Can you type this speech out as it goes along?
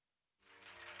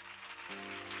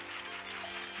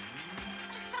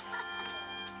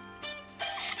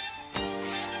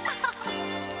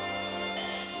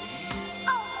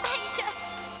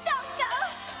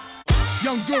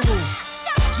Young Guru,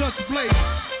 Just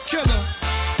Blaze, Killer,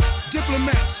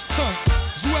 Diplomats,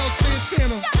 Joel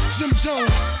Santana, Jim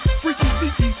Jones, Freaky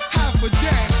Zeke, Half a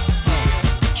Dash,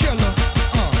 Killer,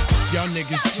 y'all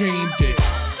niggas dreamed it.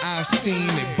 I've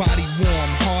seen it, body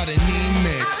warm, heart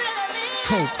anemic.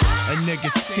 Coke, a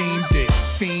nigga steamed it.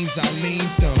 Fiends, I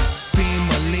leaned them.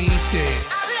 Beamer leaned it.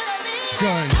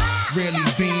 Guns, really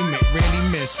beam it, really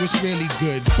miss. What's really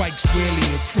good? Bikes, really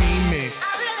and cream it.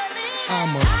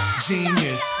 I'm a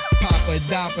genius.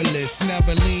 Papadopoulos,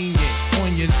 never lenient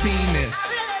on your zenith.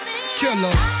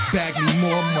 Killer, bag me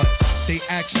more mutts. They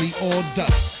actually all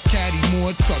ducks. Caddy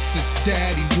more trucks, it's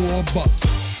daddy war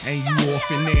bucks. And you off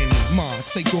and nanny. Ma,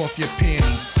 take off your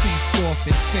panties. See soft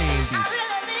and sandy.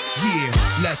 Yeah,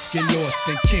 let's get lost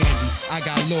in candy. I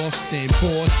got lost in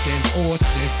Boston,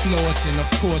 Austin, Flossin,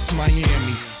 of course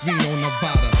Miami, Reno,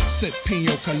 Nevada, sip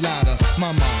pino colada.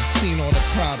 Mama, seen all the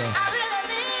Prada.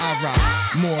 I rock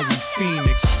Maury,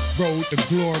 Phoenix, road to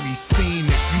glory, seen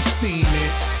it, you seen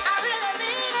it.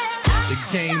 The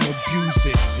game abuse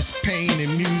it, it's pain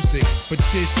and music. But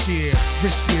this year,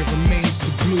 wristwear remains the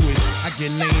bluest. I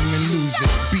get lame and lose it,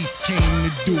 beef came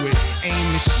to do it. Aim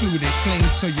and shoot it,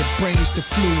 flames till your brain's the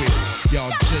fluid.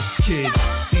 Y'all just kids,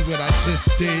 see what I just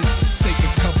did? Take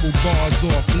a couple bars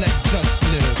off, let just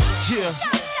live. Yeah,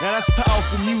 now that's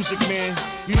powerful music, man.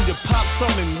 You need to pop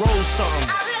something and roll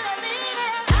something.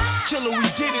 Killer, we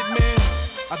did it, man.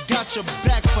 I got your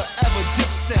back forever,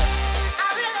 Dipset.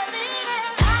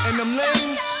 And them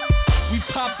lanes, we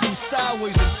pop them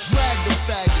sideways and drag them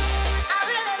faggots.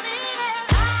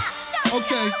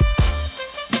 Okay,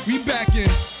 we back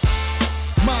in.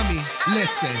 Mommy,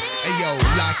 listen. Ayo,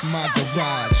 lock my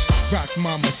garage, rock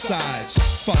my massage.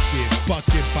 Fuck it,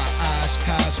 bucket by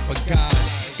Oshkosh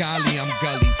bagage. Golly, I'm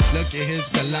gully, look at his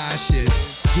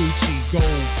galoshes. Gucci,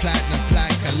 gold, platinum,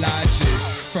 black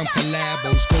collages. From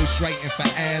collabos, ghostwriting for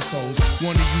assholes.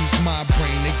 Wanna use my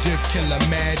brain to give killer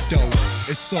mad dough.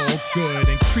 It's all good,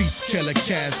 increase killer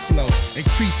cash flow.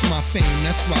 Increase my fame,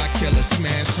 that's why killer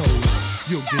smash hoes.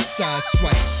 You'll get side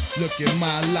swipe, look at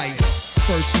my life.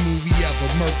 First movie ever,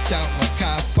 murked out my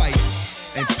car fight.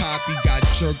 And Poppy got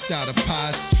jerked out of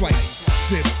pies twice.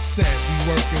 Dip said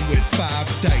we working with 5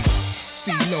 dice.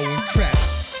 CeeLo and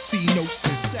craps, C notes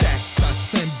and stacks. I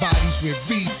send bodies with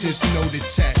read this note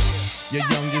attached. Your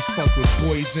youngest fuck with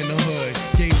boys in the hood.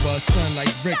 Gave her a son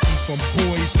like Ricky from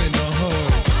Boys in the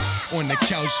Hood. On the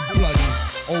couch bloody,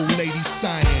 old lady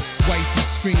sighing, wifey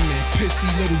screaming, pissy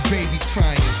little baby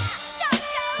crying.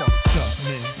 Fucked up,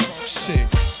 man. Shit,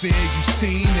 fair, you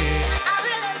seen it.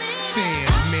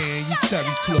 Fan, man, you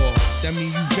Terry Claw. That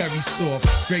mean you very soft.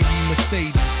 Gravy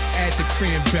Mercedes, add the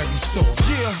cranberry sauce.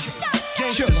 Yeah,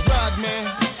 gangsters ride, man.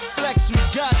 Flex, we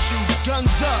got you,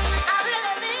 guns up.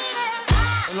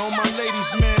 And all my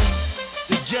ladies, man,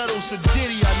 the ghetto's a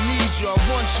ditty, I need you, I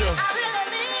want you.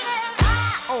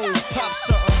 Oh, pop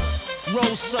something,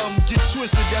 roll something, get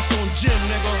twisted, that's on Jim,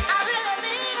 nigga.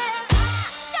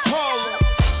 Harlem,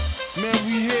 man,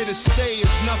 we here to stay,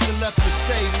 there's nothing left to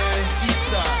say, man.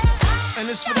 Eastside, and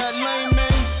it's for that lane,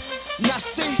 man. Now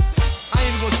see, I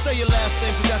ain't even gonna say your last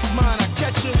name, cause that's mine, I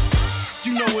catch you.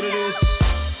 You know what it is,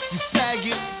 you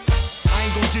faggot. I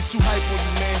ain't gonna get too hype on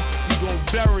you, man. We gon'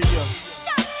 bury you.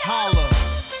 Holla,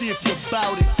 see if you're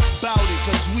bout it,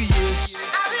 cause we is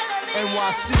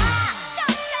NYC.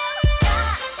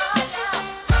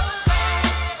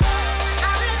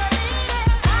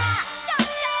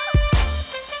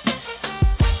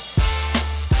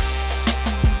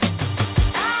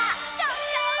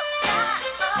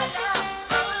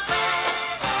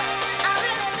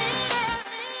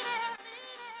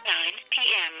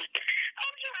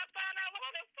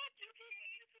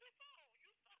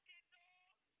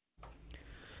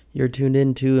 You're tuned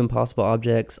in to Impossible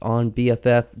Objects on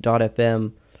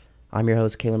BFF.FM. I'm your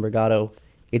host, Kalen Brigado.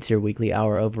 It's your weekly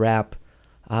hour of rap.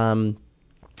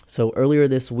 So earlier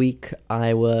this week,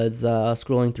 I was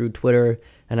scrolling through Twitter,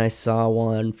 and I saw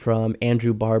one from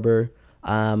Andrew Barber,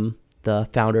 the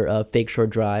founder of Fake Shore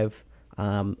Drive,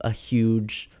 a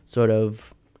huge sort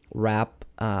of rap,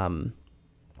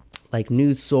 like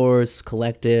news source,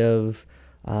 collective,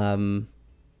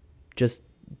 just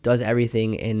does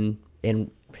everything in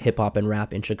hip-hop and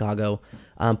rap in Chicago,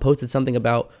 posted something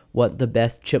about what the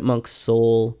best Chipmunk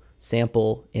Soul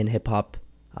sample in hip-hop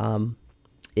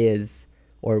is,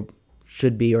 or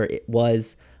should be, or it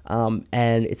was,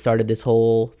 and it started this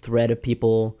whole thread of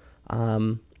people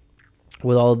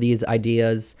with all of these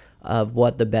ideas of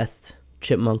what the best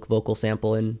Chipmunk vocal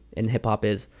sample in hip-hop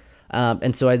is.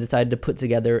 And so I decided to put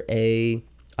together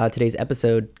today's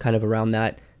episode kind of around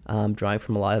that, drawing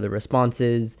from a lot of the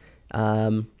responses,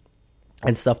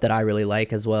 and stuff that I really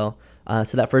like as well.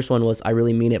 So that first one was I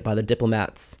Really Mean It by the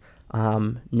Diplomats.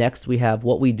 Next, we have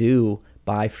What We Do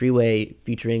by Freeway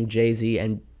featuring Jay-Z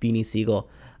and Beanie Siegel.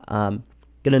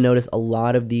 Gonna notice a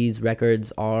lot of these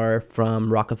records are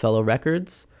from Rockefeller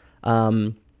Records.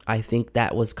 I think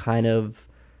that was kind of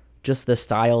just the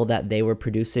style that they were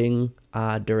producing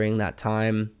during that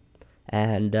time.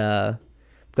 And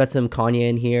we've got some Kanye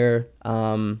in here.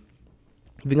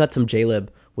 We've got some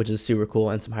J-Lib, which is super cool,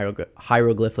 and some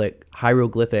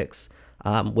hieroglyphics,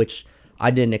 which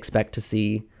I didn't expect to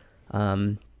see,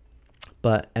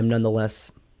 but am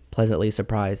nonetheless pleasantly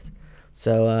surprised.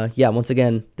 So yeah, once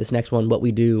again, this next one, What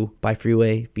We Do by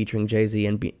Freeway featuring Jay-Z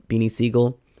and Beanie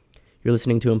Siegel. You're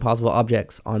listening to Impossible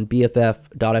Objects on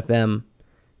BFF.FM.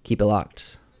 Keep it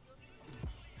locked.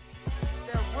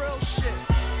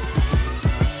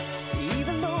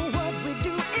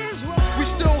 We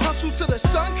still hustle till the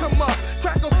sun come up.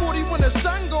 Crack a 40 when the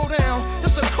sun go down.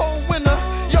 It's a cold winter.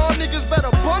 Y'all niggas better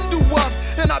bundle up.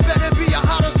 And I better be a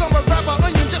hotter summer rapper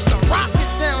onion just to rock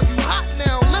it down. You hot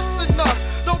now, listen up.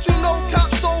 Don't you know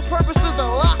cops' sole purpose is to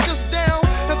lock us down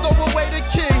and throw away the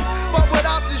key? But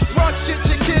without this drug shit,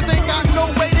 your kids ain't got no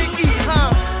way to eat, huh?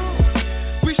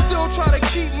 We still try to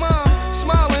keep mom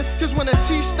smiling. Cause when the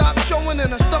teeth stop showing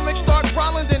and the stomach start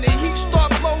growling, then the heat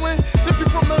start blowing. If you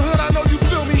from the hood, I know you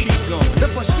feel me.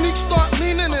 If a sneak start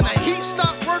leaning and the heat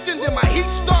stop working, then my heat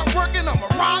start working. I'ma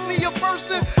rob me a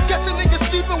person, catch a nigga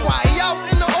sleeping while he out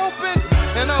in the open,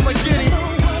 and I'ma get him.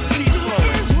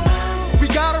 We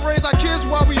gotta raise our kids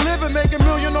while we live and make $1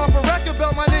 million off a record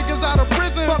belt. My niggas out of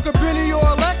prison. Fuck a Benny or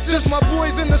a Lexus. Just my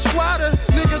boys in the squatter.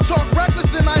 Nigga talk reckless,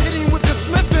 then I hit him with the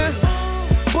smithing.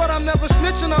 But I'm never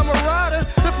snitching, I'm a rider.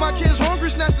 If my kid's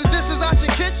hungry, snatch the dishes out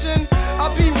your kitchen.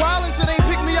 I'll be wildin' till they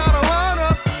pick me out of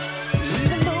lineup.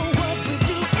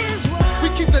 We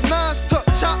keep the nines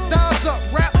tucked, chop dimes up,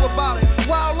 rap about it.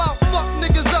 Wild out, fuck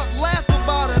niggas up, laugh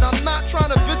about it. I'm not trying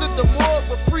to visit the morgue,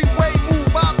 but freeway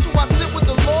move out till I sit with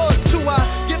the Lord. Till I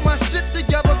get my shit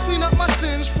together, clean up my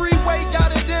sins. Freeway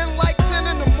got it in like 10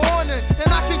 in the morning.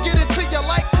 And I can get it to you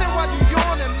like 10 while you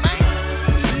yawning, man.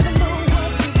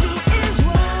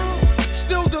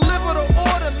 Still deliver the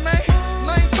order, man.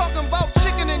 And I ain't talking about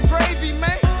chicken and gravy,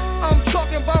 man. I'm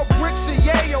talking about bricks and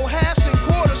yayo, halves and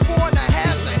quarters, 4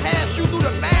 1/2 and halves. You do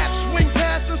the math, swing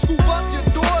past and scoop up your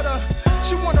daughter.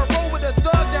 She wanna roll with a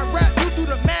thug that rap, you do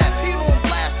the math. Heat on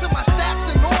blast till my stats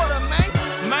in order, man.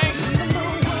 Man,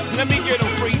 let me get 'em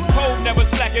free. Hold never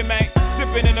slacking, man.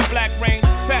 Sipping in the black rain,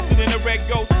 faster than the red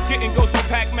ghost. Getting ghosts on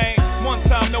pack, man. One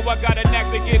time, know I got a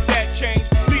knack to get that change.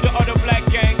 Leader of the black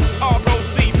gang,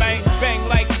 ROC, man. Bang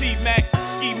like T-Mac,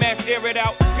 ski mask, air it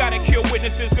out. Gotta kill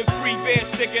witnesses, cause free bears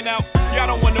sticking out. Y'all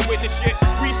don't wanna witness shit.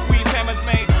 We squeeze hammers,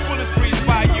 man. Bullets freeze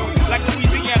by you, like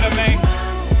Louisiana, man.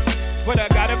 But I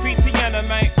got a Tiana,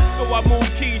 man. So I move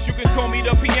keys, you can call me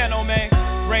the piano, man.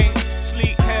 Rain,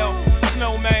 sleet, hail,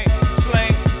 snow, man.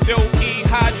 Slang, dough-e,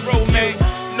 hydro, man.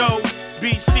 No,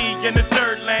 BC in the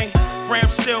third lane. Ram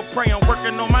still praying,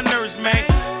 working on my nerves, man.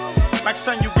 Like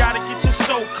son, you gotta get your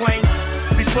soul clean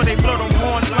before they blow them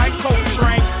horns like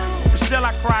Coltrane. And still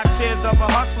I cry tears of a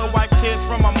hustler, wipe tears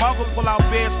from my mother, pull out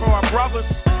beds for our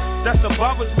brothers. That's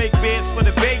above us, make beds for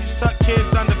the babies, tuck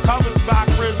kids under covers, buy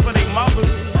cribs for their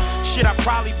mothers. Shit, I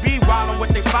probably be wildin'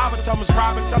 with they father. Tell Miss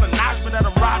Robin, tell the Najma that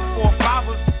I'm riding for a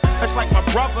father. That's like my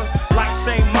brother, like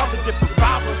same mother, different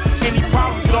father. Any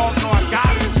problems, dog, know I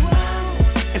got it.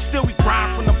 And still we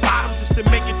grind from the bottom just to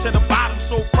make it to the bottom.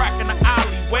 So crack in the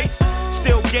alleyways.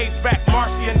 Still gave back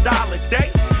Marcy and Dollar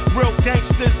Day. Real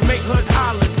gangsters make hood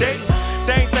holidays.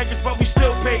 They ain't think it's but we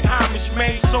still pay homage,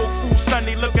 man. Soul Food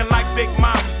Sunday looking like big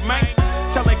mamas, man.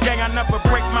 Tell the gang I never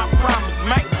break my promise,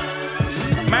 man.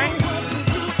 Man.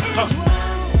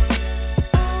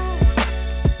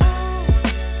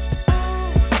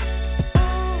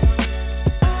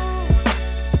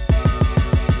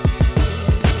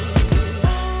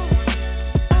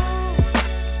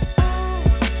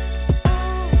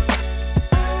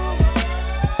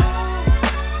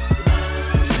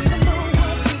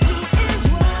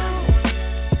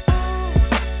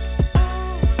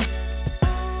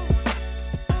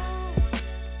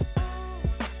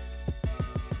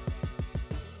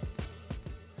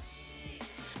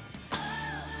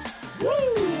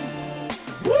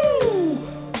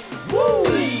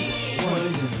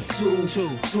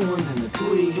 Two and then the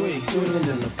three and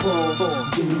then the four.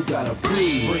 Then you gotta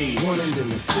breathe. 1 and then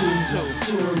the two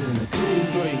and then the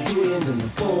three and then the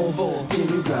four. Then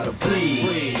you gotta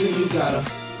breathe. Then you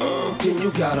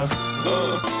gotta.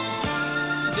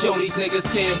 Show these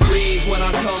niggas can't breathe when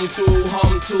I come through.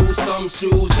 Hum to some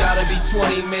shoes, gotta be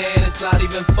 20, man. It's not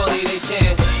even funny, they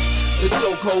can't. The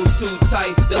chokehold's too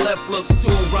tight, the left looks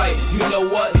too right. You know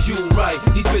what? You right.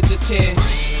 These bitches can't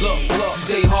look.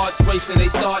 They hearts racing, they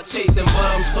start chasing, but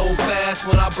I'm so fast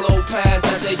when I blow past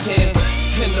that they can't.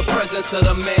 In the presence of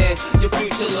the man, your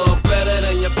future look better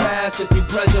than your past if you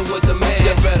present with the man.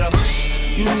 You better.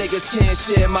 You niggas can't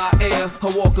share my air.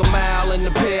 I walk a mile in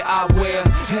the pair I wear,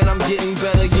 and I'm getting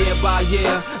better year by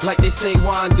year, like they say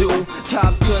wine do.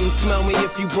 Cops couldn't smell me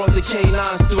if you brought the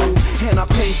canines through. And I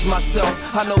pace myself.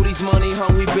 I know these money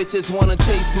hungry bitches wanna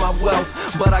taste my wealth,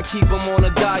 but I keep them on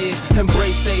a diet,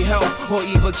 embrace their health, or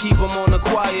even keep them on the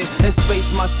quiet and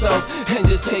space myself and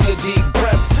just take a deep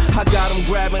breath. I got them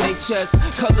grabbing their chest,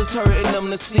 cause it's hurting them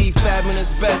to see fabbing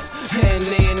is best. And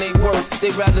they in they worst,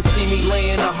 they rather see me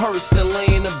laying a hearse than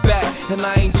laying the back. And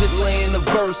I ain't just laying the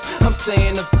verse, I'm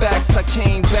saying the facts. I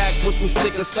came back with some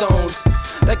sicker stones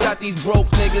that got these broke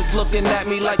niggas looking at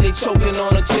me like they choking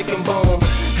on a chicken bone.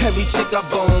 Every chick I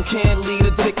bone can't leave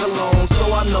a dick alone,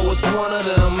 so I know it's one of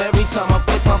them. Every time I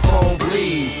flip my phone,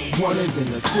 breathe. One and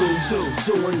then the two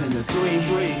and then the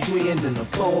three and then the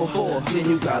four. Then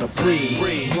you gotta breathe.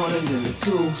 One and then the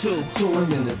two and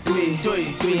then the three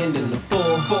and then the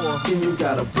four. Then you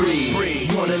gotta breathe.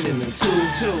 One and then the two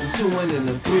and then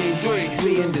the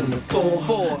three and then the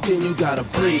four. Then you gotta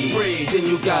breathe. Then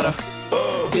you gotta.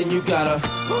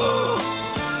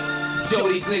 Yo,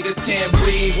 these niggas can't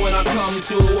breathe when I come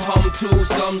through. Hum to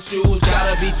some shoes,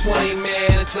 gotta be 20,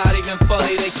 man. It's not even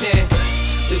funny, they can't.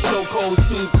 The chokehold's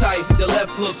too tight, the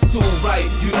left looks too right.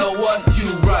 You know what? You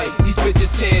right. These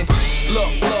bitches can't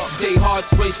look. They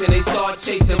hearts racing, they start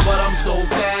chasing, but I'm so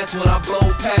fast when I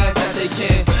blow past that they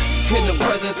can't. In the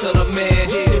presence of the man,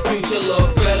 your future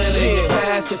look better than your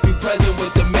past if you present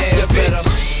with the man. You better.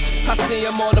 I see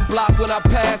them on the block when I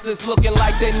pass this, looking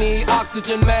like they need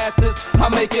oxygen masses. I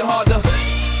make it harder,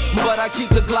 but I keep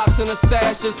the Glocks in the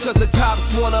stashes, cause the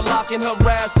cops wanna lock and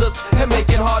harass us and make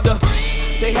it harder.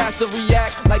 They has to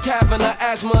react like having an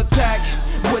asthma attack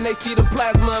when they see the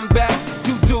plasma and back.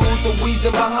 You dudes are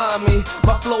wheezing behind me.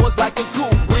 My flow is like a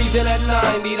coupe, breezing at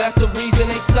 90. That's the reason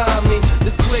they signed me. The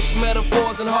slick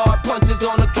metaphors and hard punches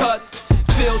on the cuts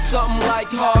feel something like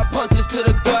hard punches to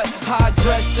the gut. High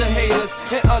dress the haters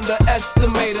and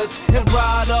underestimate us, and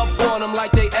ride up on them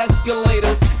like they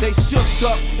escalators. They shook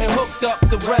up and hooked up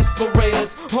the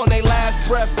respirators on their last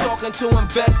breath, talking to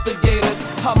investigators.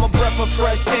 I'm a breath of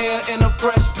fresh air in a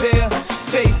fresh pair.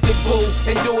 Face it, boo,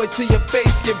 and do it till your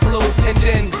face get blue. And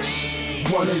then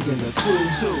one and then the two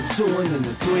and then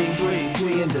the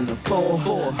three and then the four.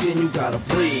 Then you gotta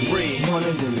breathe. One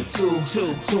and then the two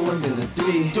and then the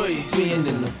three and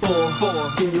then the four.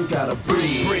 Then you gotta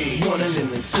breathe. One and then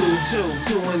the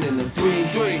two and then the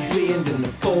three and then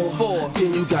the four.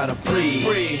 Then you gotta breathe.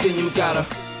 Then you gotta.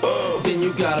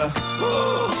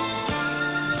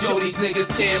 Yo, these niggas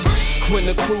can't breathe. When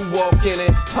the crew walk in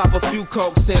it, pop a few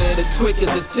cokes in it, as quick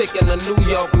as a tick in a New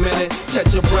York minute.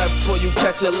 Catch your breath before you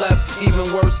catch a left,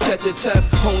 even worse, catch a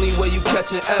F. Only way you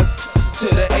catch an F to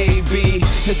the AB.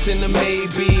 It's in the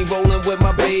maybe, rolling with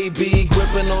my baby,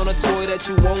 gripping on a toy that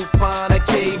you won't find at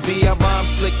KB. I rhyme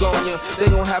slick on ya, they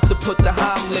gon' have to put the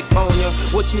Heimlich on ya.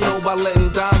 What you know about letting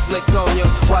dimes lick on ya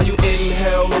while you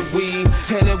inhale the weed,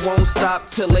 and it won't stop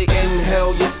till they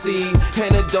inhale your seed,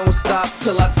 and it don't stop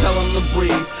till I tell them to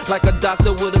breathe. Like a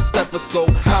doctor with a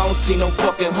stethoscope, I don't see no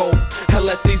fucking hope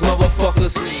unless these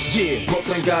motherfuckers. Yeah,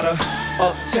 Brooklyn got her,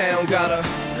 Uptown got her,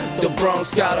 the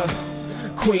Bronx got her,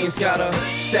 Queens got her,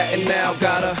 Staten Island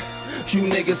got her, you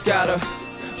niggas got her,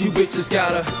 you bitches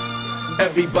got her,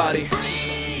 everybody.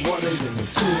 One and then the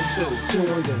two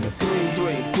and then the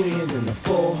three and then the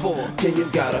four. Then you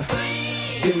gotta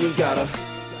breathe.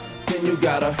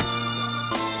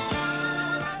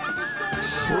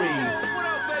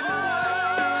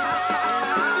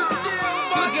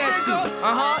 Look at you,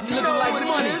 you looking like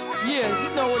money. Yeah, you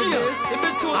know what it is. It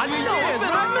been 2 or 3 years,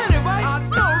 man. I'm in it, right? I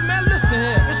know, man. Listen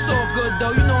here, it's all good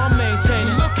though. You know I'm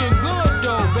maintaining. Looking good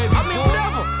though, baby. I mean,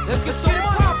 whatever. Let's get it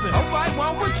poppin'. All right, well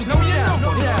I'm with you. Know your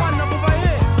number. My number right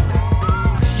here.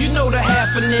 You know the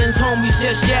happenings, homies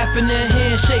just yapping in,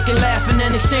 handshaking, laughing,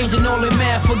 and exchanging all their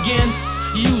math again.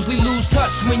 You usually lose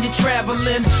touch when you're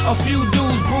traveling. A few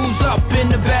dudes bruise up in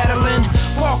the battling.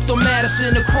 Parked on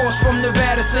Madison, across from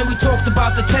Nevada. We talked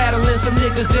about the tattling, some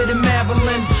niggas did in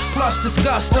Maryland. Plus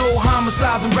discussed old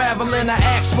homicides unraveling. I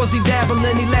asked, was he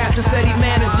dabbling? He laughed and said he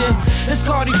managing. His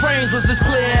Cardi frames was as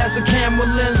clear as a camera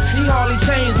lens. He hardly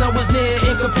changed, no was near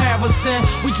in comparison.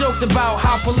 We joked about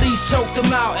how police choked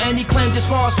him out, and he claimed as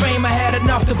far as fame I had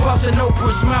enough to bust an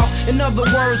Oprah's mouth. In other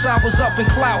words, I was up in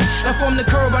clout, and from the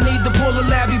curb I need to pull a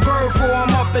Larry Bird before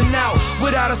I'm up and out.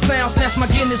 Without a sound, snatched my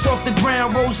Guinness off the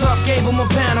ground. Rose up, gave him a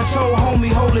pound. I told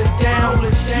homie, hold it down.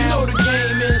 You know the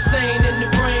game insane in the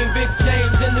brain. Big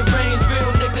James in the range.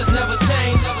 Real niggas never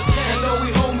change. And though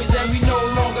we homies and we no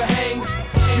longer hang,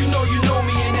 you know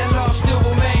me and that love still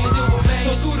remains.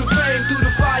 So through the fame, through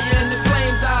the fire and the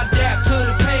flames, I adapt to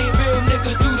the pain. Real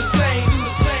niggas do the same.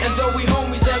 And though we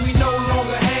homies and we no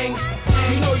longer hang,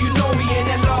 you know me and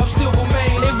that love still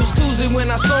remains. It was Tuesday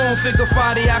when I saw him, figure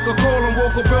Friday I could call him.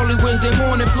 Woke up early Wednesday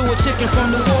morning, flew a chicken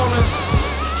from New Orleans.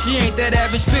 She ain't that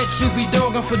average bitch, you be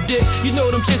dogging for dick. You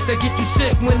know them chicks that get you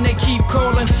sick when they keep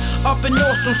calling. Up in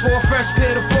Nordstrom's for a fresh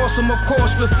pair to force 'em, of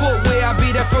course with footwear. I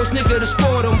be that first nigga to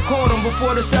sport 'em. Caught 'em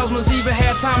before the salesman's even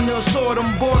had time to assort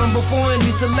 'em. Bought 'em before any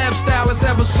celeb stylist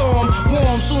ever saw 'em. Wore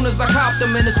 'em soon as I copped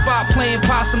 'em in the spot playing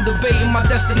possum. Debating my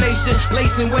destination,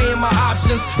 lacing, weighing my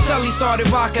options. Sully started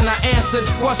rocking, I answered.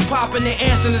 What's poppin'? They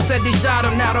answered and said they shot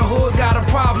him. Now the hood got a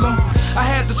problem. I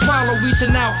had to swallow,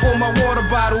 reaching out for my water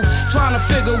bottle. Trying to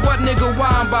figure what nigga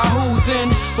why and by who. Then,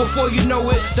 before you know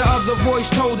it, the other voice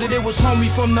told it was homie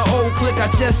from the old clique I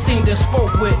just seen and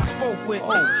spoke with.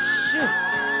 Oh shit,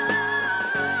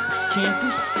 this can't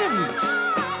be serious.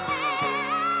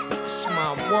 It's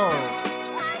my world.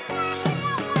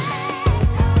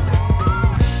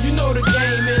 You know the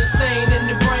game insane in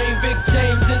the brain. Big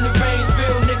James in the range.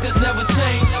 Real niggas never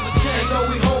change. And though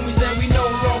we homies and we no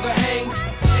longer hang,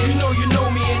 you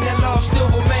know me and that love still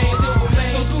remains.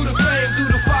 So through the fame,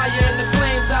 through the fire and the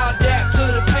flames, I adapt to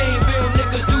the pain. Real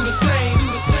niggas do the same.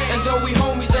 And though we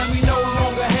homies and we no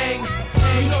longer hang,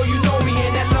 you know me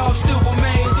and that love still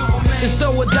remains. It's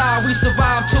do or die, we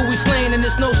survived till we slain. And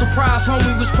it's no surprise,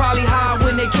 homie was probably high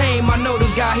when they came. I know the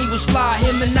guy, he was fly,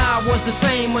 him and I was the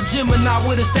same. A Gemini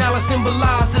with a style that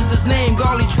symbolizes his name.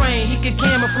 Garley train, he could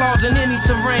camouflage in any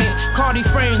terrain. Cardi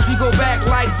frames, we go back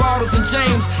like Bottles and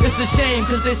James. It's a shame,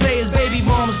 cause they say his baby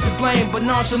mama's to blame. But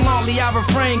nonchalantly I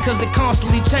refrain, cause it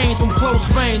constantly changed from close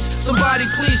range. Somebody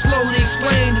please slowly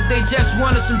explain that they just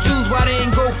wanted some Jews, why they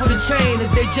ain't go for the chain.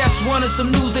 If they just wanted some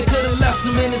news, they could've left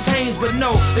them in his hands. But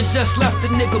no, it just left the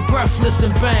nigga breathless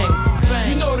and bang.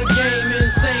 You know the game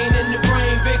insane in the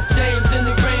brain. Big James in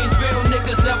the range. Real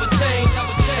niggas never change.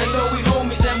 And though we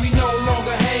homies and we no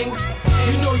longer hang,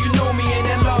 you know me and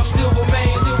that love still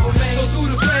remains. So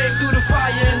through the fame, through the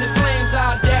fire and the flames,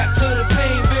 I adapt to the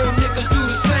pain. Real niggas do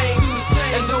the same.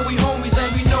 And though we homies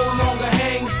and we no longer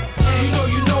hang,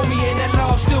 you know me and that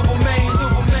love still remains.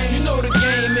 You know the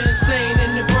game insane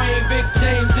in the brain. Big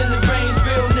James in the range.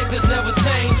 Real niggas never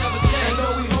change. And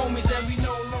though we homies and we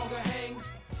no longer hang,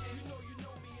 you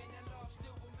know me and that love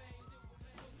still remains.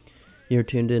 You're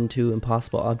tuned into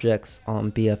Impossible Objects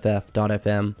on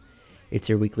BFF.FM. It's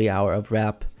your weekly hour of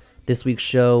rap. This week's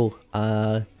show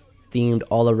themed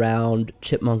all around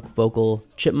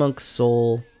chipmunk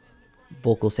soul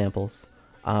vocal samples,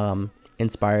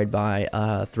 inspired by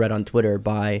a thread on Twitter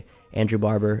by Andrew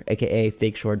Barber, aka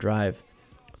Fake Shore Drive.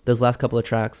 Those last couple of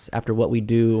tracks, after What We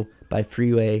Do by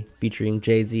Freeway featuring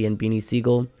Jay-Z and Beanie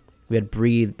Siegel, we had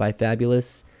Breathe by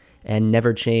Fabulous, and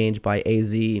Never Change by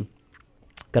AZ.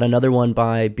 Got another one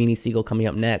by Beanie Siegel coming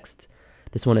up next.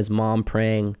 This one is Mom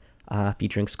Praying,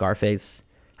 featuring Scarface.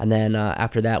 And then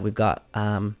after that, we've got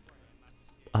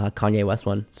Kanye West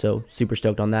one. So super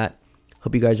stoked on that.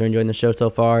 Hope you guys are enjoying the show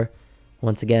so far.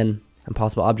 Once again,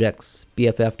 Impossible Objects,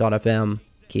 BFF.FM.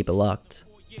 Keep it locked.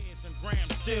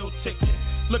 Still ticking.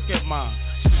 Look at mine,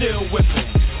 still whipping,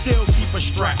 still keep a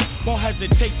strap. Won't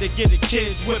hesitate to get the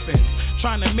kids whippings.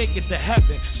 Trying to make it to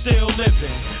heaven, still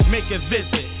living. Make a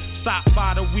visit, stop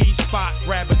by the weed spot,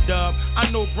 grab a dub. I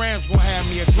know Graham's gonna have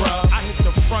me a grub. I hit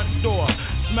the front door,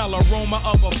 smell aroma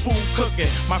of a food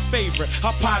cooking. My favorite,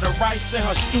 her pot of rice and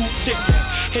her stewed chicken.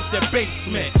 Hit the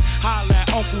basement, holla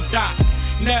at Uncle Doc.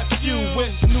 Nephew,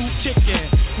 what's new kicking?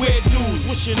 Weird news,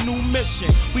 what's your new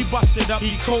mission? We busted up,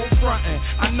 he cold frontin'.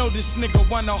 I know this nigga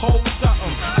wanna hold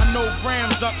something. I know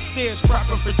Graham's upstairs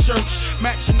prepping for church.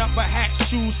 Matching up her hat,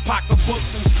 shoes,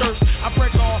 pocketbooks, and skirts. I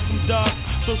break her off some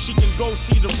dubs so she can go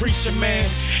see the preacher man.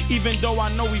 Even though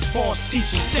I know he false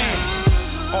teaching,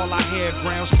 damn. All I hear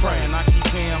Graham's praying, I keep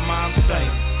hearing mom say,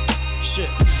 shit.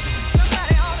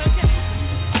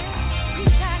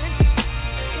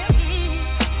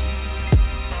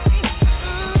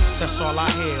 That's all I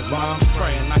hear is mom's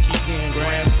praying. I keep hearing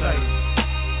Graham say.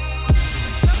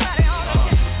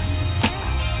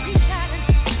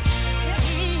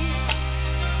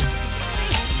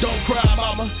 Don't cry,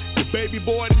 mama. Your baby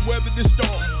boy done weathered the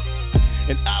storm.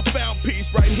 And I found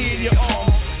peace right here in your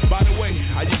arms. By the way,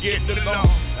 how you getting along?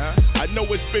 I know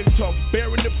it's been tough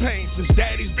bearing the pain since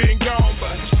daddy's been gone.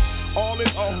 But all in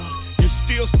all, you're still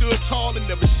still stood tall and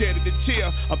never shedded a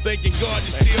tear. I'm thanking God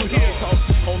you're still here, cause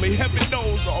only heaven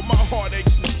knows all my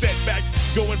heartaches and setbacks.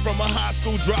 Going from a high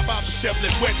school dropout to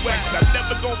shoveling wet wax, and I'm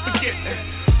never gonna forget that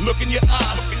look in your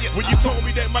eyes when you told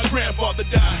me that my grandfather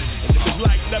died. And it was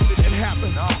like nothing had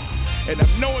happened. And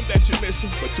I'm knowing that you miss him,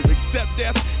 but to accept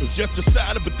death is just a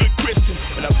sign of a good Christian.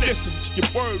 And I've listened to your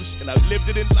words, and I've lived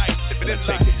it in life. And I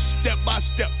take it step by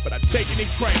step, but I take it in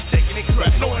Christ. Cause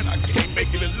I knowing I can't make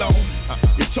it alone.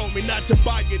 You told me not to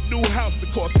buy your new house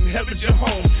because in heaven's your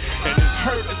home. And as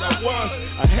hurt as I was,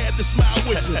 I had to smile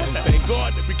with you. And thank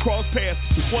God that we crossed paths,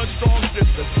 cause you're one strong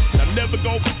sister, and I'm never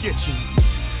gonna forget you.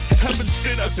 Heaven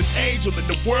sent us an angel, and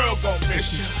the world gon'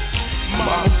 miss you.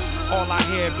 Mom. All I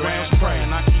hear grams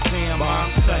praying, I keep hearing mom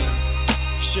say,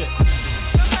 shit.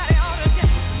 Somebody ought to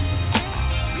just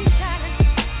reach out and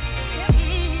help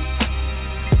me.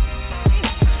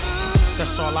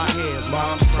 That's all I hear is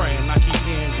mom's praying, I keep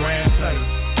hearing grams say.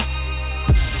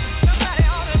 Somebody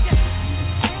ought to just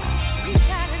reach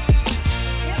out and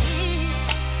help me.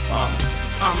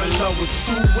 I'm in love with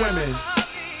two women,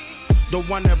 the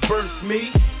one that birthed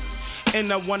me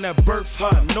and the one that birthed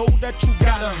her. Know that you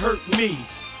gotta hurt me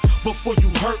before you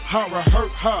hurt her or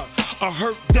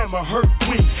hurt them or hurt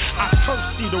we. I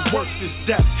curse thee, the worst is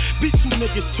death. Beat you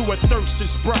niggas to a thirst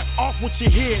is breath. Off with your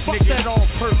head, fuck niggas. That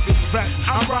all-purpose vest.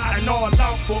 I'm riding all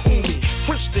out for Umi,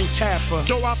 Christian Kaffir.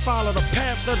 Though I follow the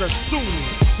path of the Sunni.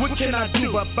 What can I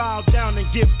do but bow down and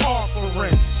give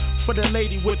offerings? For the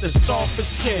lady with the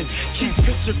softest skin. Keep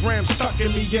pictograms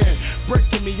tucking me in,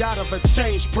 breaking me out of a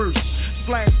change purse.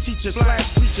 Slash teacher,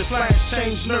 slash preacher, slash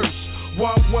change nurse.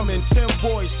 1 woman, 10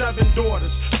 boys, 7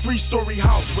 daughters. 3-story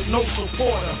house with no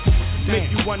supporter. Make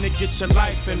you wanna get your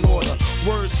life in order.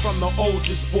 Words from the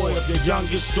oldest boy of your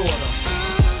youngest daughter.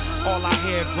 All I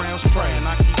hear grams praying,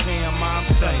 I keep hearing mom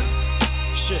say,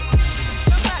 shit.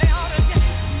 Somebody ought to just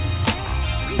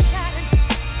reach out and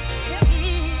help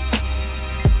me.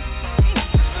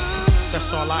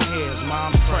 That's all I hear is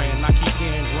mom's praying, I keep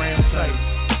hearing grams say.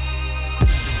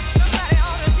 Somebody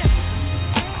ought to just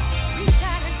reach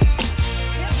out and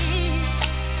help me.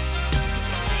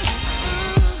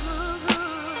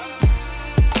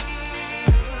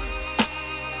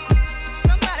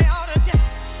 Somebody ought to just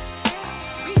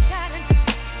reach out and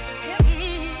help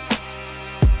me.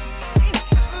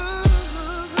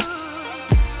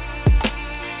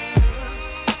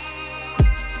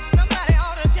 Somebody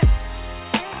ought to just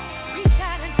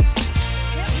reach out and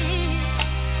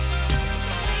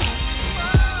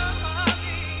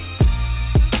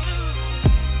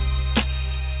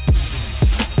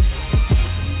help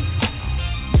me.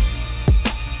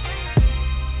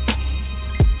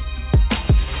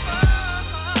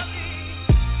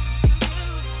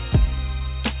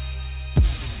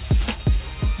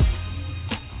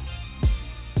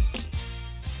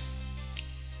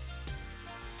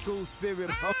 School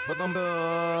spirit up for them.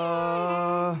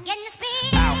 Getting the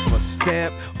speed. Alpha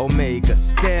step, Omega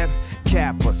step,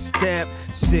 Kappa step,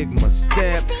 Sigma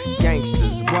step,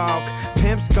 gangsters walk,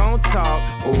 pimps gon' talk.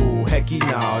 Oh, hecky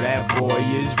no, that boy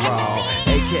is raw.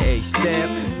 AKA step,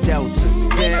 Delta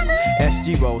step,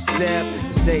 SG roll step,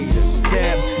 Zeta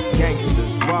step,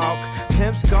 gangsters walk,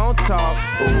 pimps gon' talk.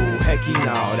 Oh, hecky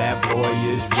no, that boy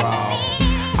is raw.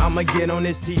 I'ma get on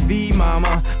this TV,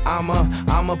 mama.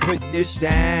 I'ma put this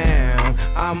down.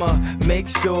 I'ma make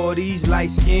sure these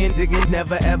light-skinned niggas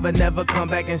never come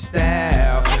back in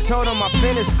style. Told them I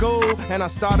finished school and I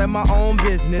started my own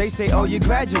business. They say, oh, you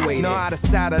graduated. No, I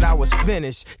decided I was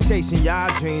finished chasing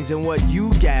y'all dreams and what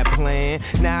you got planned.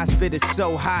 Now I spit it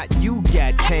so hot, you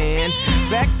got tan.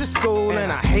 Back to school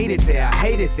and I hate it there.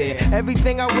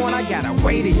 Everything I want, I gotta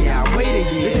wait a year.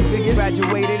 This nigga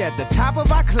graduated at the top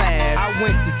of our class. I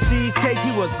went to cheesecake,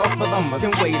 he was up for them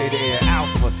and waited there.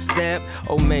 Alpha step,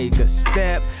 Omega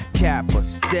step, Kappa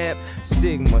step,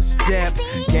 Sigma step,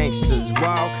 gangsters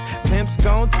walk, pimps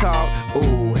gon' talk.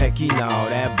 Ooh, hecky no,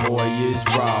 that boy is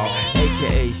raw.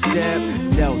 AKA step,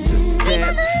 Delta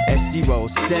step, SG roll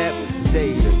step,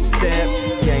 Zeta step,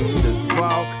 gangsters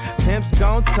walk, pimps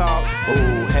gon' talk.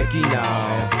 Ooh, hecky no.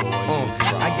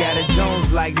 I got a Jones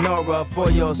like Nora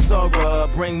for your Sora.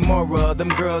 Bring more them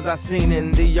girls I seen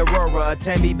in the Aurora.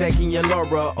 Tammy, Becky, and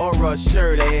Laura, Aura,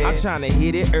 Shirley. I'm tryna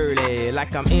hit it early,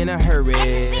 like I'm in a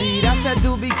hurry. See, that's that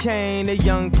Doobie Kane, the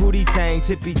young Pootie Tang,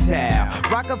 tippy towel.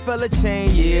 Rockefeller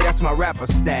chain, yeah, that's my rapper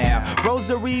style.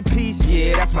 Rosary piece,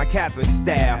 yeah, that's my Catholic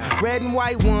style. Red and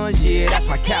white ones, yeah, that's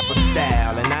my Kappa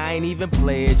style. And I ain't even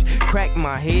pledged. Crack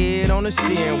my head on the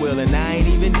steering wheel and I ain't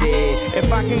even dead.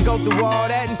 If I can go through all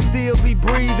that and still be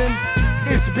breathing,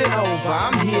 It's been over,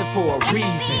 I'm here for a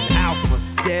reason. Alpha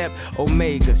step,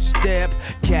 Omega step,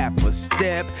 Kappa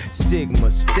step, Sigma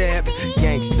step,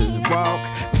 gangsters walk,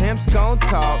 pimps gon'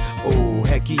 talk. Oh,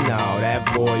 hecky no, that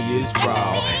boy is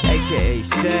raw. AKA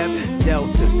step,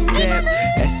 Delta step,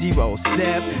 SGO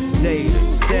step, Zeta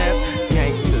step,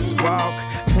 gangsters walk,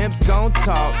 pimps gon'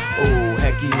 talk. Oh,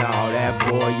 hecky no, that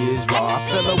boy is raw. I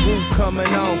feel a woo coming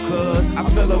on, cuz. I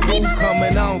feel a woo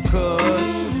coming on,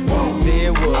 cuz. There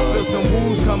it was. I feel some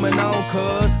woos coming on,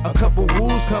 cuz. A couple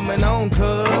woos coming on,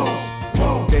 cuz.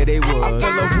 There they was. I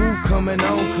feel a woo coming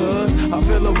on, cuz. I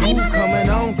feel a woo coming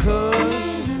on, cuz.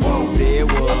 There it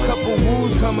was. A couple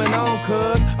woos coming on,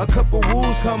 cuz. A couple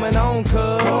woos coming on,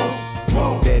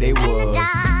 cuz. There they was.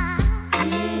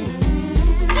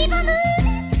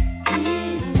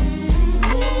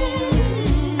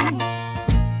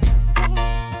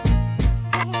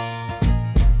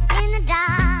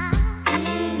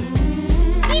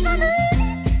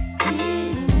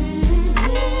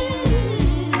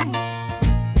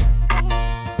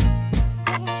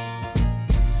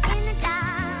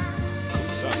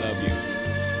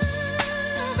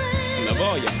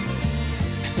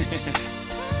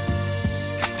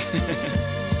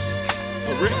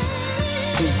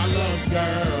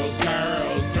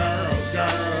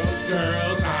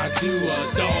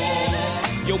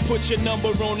 Put your number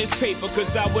on this paper,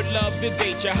 cause I would love to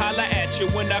date you. Holla at you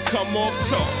when I come off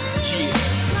tour. Yeah.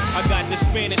 I got this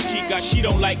Spanish chica, she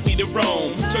don't like me to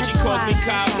roam. So she calls me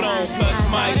Cablon, plus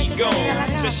mighty gone.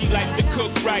 Says she likes to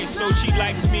cook right, so she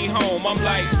likes me home. I'm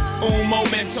like, un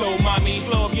momento, mommy,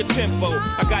 slow up your tempo.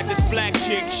 I got this black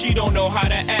chick, she don't know how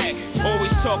to act.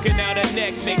 Always talking out her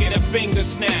neck, making a finger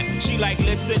snap. She like,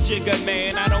 listen, jigger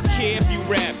man, I don't care if you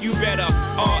rap. You better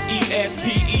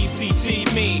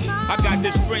RESPECT me. I got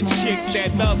this French chick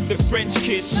that love the French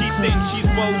kiss. She thinks she's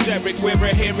Bo Derek, wear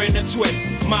her hair in a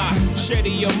twist. My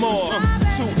Shetty Amore,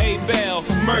 to A Bell.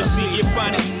 Mercy, you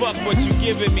fine as fuck, but you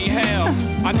giving me hell.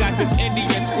 I got this Indian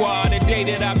squad, the day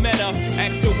that I met her.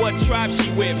 Asked her what tribe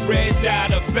she with, red dye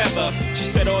or feather. She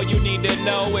said all you need to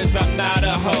know is I'm not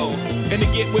a hoe. And to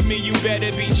get with me, you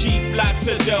better be cheap, lots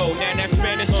of dough. Now that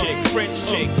Spanish chick, French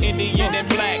chick, Indian and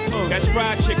black. That's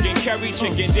fried chicken, curry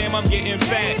chicken, damn I'm getting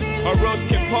fat. A roast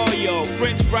can pollo,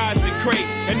 French fries and crepe.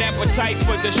 An appetite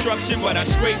for destruction, but I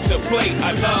scrape the plate.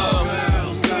 I love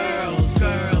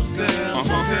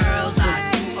girls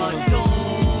I do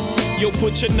adore. Yo,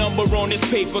 put your number on this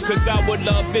paper, cause I would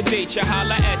love to date you.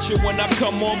 Holla at you when I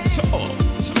come off tour.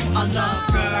 I love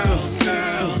girls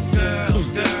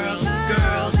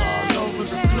all over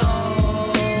the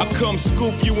globe. I come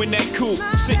scoop you in that coupe,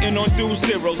 sitting on dual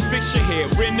zeros. Fix your hair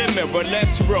in the mirror,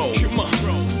 let's roll. Come on.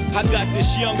 I got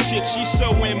this young chick, she's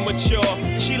so immature.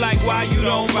 She like, why you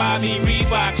don't buy me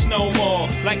Reeboks no more?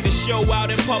 Like to show out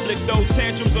in public, throw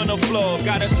tantrums on the floor.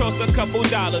 Gotta toss a couple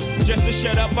dollars just to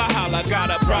shut up a holler. Got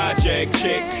a project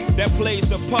chick that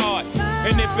plays a part.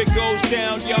 And if it goes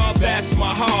down, y'all, that's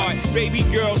my heart. Baby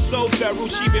girl, so thorough,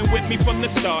 she been with me from the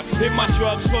start. Hit my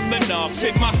drugs from the knobs,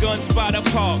 hit my guns by the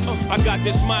park. I got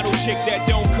this model chick that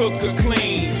don't cook or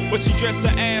clean, but she dress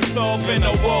her ass off and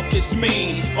her walk is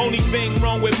mean. Only thing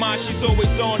wrong with mine, she's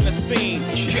always on the scene.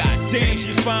 God damn,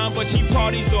 she's fine, but she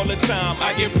parties all the time.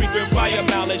 I get frequent fire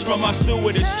mileage from my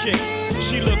stewardess chick.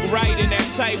 She look right in that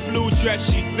tight blue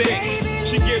dress, she's thick.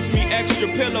 She gives me extra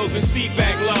pillows and seat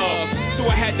back love. So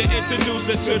I had to introduce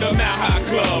her to the Mile High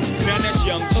Club. Now that's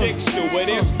young chick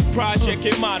stewardess, project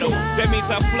and model. That means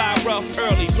I fly rough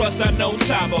early, plus I know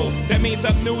Tabo. That means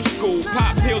I'm new school,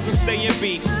 pop pills and stay in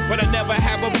beat. But I never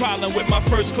have a problem with my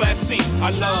first class seat.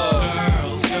 I love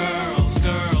girls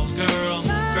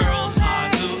I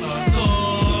do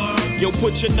adore. Yo,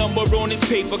 put your number on this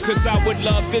paper, cause I would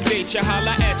love to date you.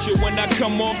 Holla at you when I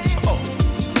come off tour.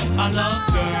 I love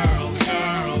girls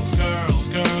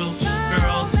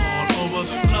all over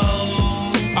the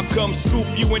globe. I come scoop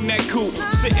you in that coupe,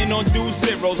 sitting on dual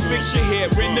zeros. Fix your hair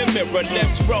in the mirror,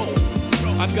 let's roll.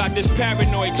 I got this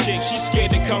paranoid chick, she's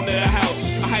scared to come to the house.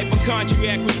 A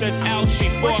hypochondriac who says ouch, she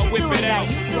before I whip it out.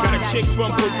 Got a chick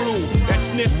from Peru that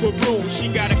sniff Peru. She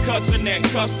got a cousin that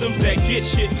customs that get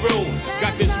shit through.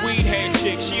 Got this weed head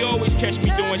chick, she always catch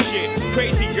me doing shit.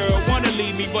 Crazy girl, wanna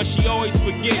leave me, but she always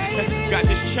forgets. Got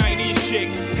this Chinese chick,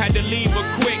 had to leave her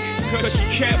quick, cause she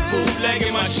kept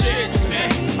bootlegging my shit.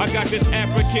 I got this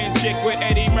African chick with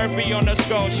Eddie Murphy on the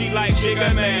skull. She like,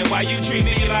 Jigga man, why you treat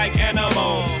me like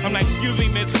animal? I'm like, excuse me,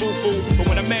 Miss Foo Foo, but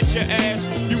when I met your ass,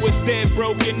 you was dead,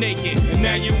 broken, naked, and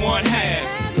now you want half.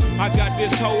 I got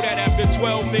this hoe that after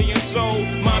 12 million sold,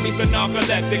 mommy's a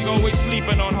narcoleptic, always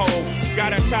sleeping on hold.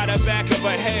 Gotta tie the back of her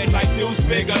head like Deuce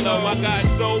Bigelow. I got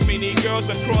so many girls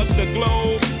across the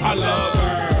globe. I love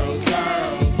girls,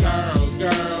 girls, girls,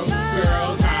 girls,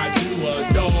 girls, I do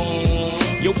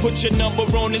adore. Yo, put your number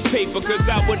on this paper, cause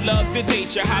I would love to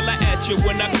date you. Holla at you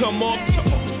when I come off top.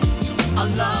 I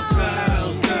love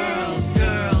girls, girls,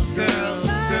 girls, girls,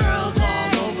 girls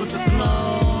all over the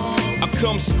globe. I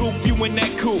come scoop you in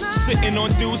that coupe, sitting on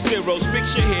dude zeros.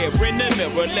 Fix your hair in the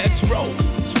mirror, let's roll.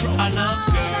 I love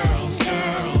girls,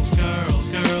 girls, girls,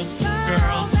 girls,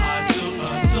 girls, I do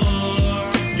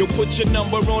adore. Yo, put your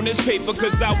number on this paper,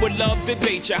 cause I would love to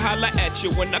date you. Holla at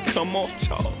you when I come off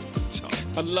top.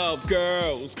 I love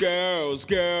girls, girls,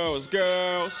 girls,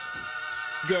 girls,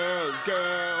 girls,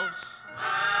 girls.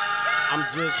 I'm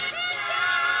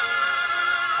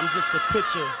just a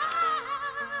picture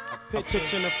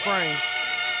in the frame.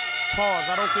 Pause.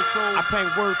 I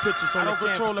paint word pictures on the canvas.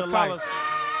 I don't control the colors.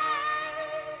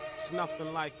 It's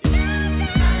nothing like it.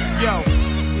 Yo,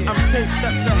 I'm 10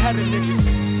 steps ahead of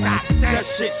niggas. God, that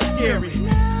shit's scary.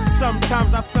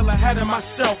 Sometimes I feel ahead of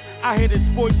myself. I hear this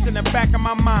voice in the back of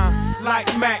my mind.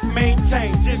 Like Mac,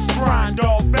 maintain, just grind,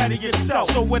 all better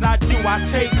yourself. So what I do, I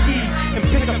take heed and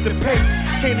pick up the pace.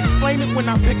 Can't explain it when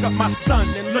I pick up my son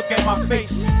and look at my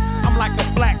face. I'm like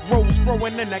a black rose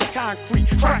growing in the concrete,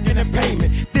 cracking the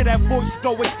pavement. Did that voice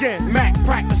go again? Mac,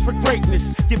 practice for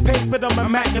greatness. Get paid for them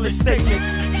immaculate statements.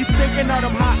 Keep thinking of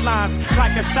them hotlines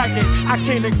like a psychic. I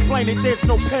can't explain it, there's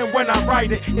no pen when I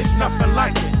write it. It's nothing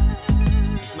like it.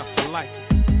 It's nothing like it.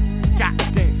 God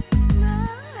damn.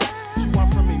 What you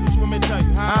want from me? What you want me to tell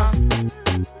you, huh?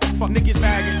 Fuck niggas,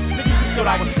 faggots. Niggas used to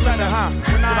I was slender, huh?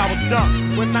 When I was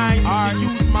dumb. When I ain't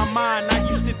used to use my mind, I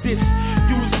used to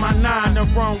use my 9 to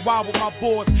run wild with my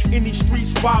boys. In these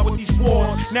streets, wild with these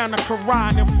wars. Now the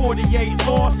Quran and 48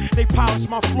 laws, they polish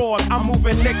my floors. I'm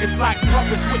moving niggas like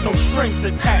puppets with no strings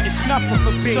attached. It's nothing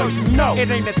for me, so you know it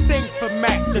ain't a thing for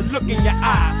Mac. The look in your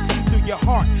eyes, see through your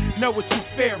heart, know what you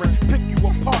fearing. Pick you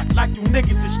apart like you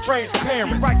niggas is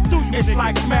transparent. Right through you. It's niggas.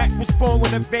 Like Mac was born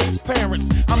with advanced parents.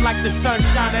 I'm like the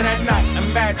sunshine of that night.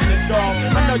 Imagine it,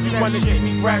 dog. I know you wanna see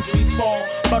me gradually fall,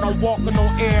 but I'm walking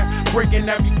on air, breaking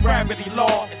every gravity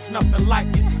law. It's nothing like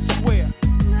it, I swear.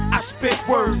 I spit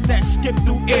words that skip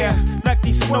through air, like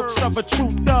these notes of a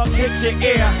true thug hit your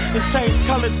ear, and change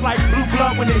colors like blue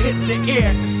blood when it hit the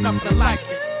air. It's nothing like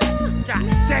it. God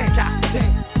damn, God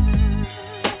damn.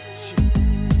 Shit.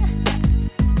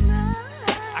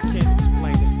 I can't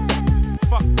explain it.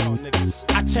 Fuck y'all niggas.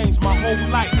 I changed my whole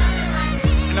life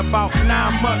in about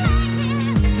 9 months.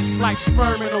 Just like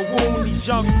sperm in a wound, these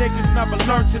young niggas never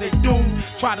learn to their doom.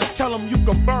 Try to tell them you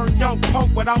can burn young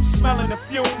punk without smelling the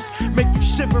fumes. Make you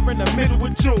shiver in the middle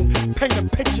of June. Paint a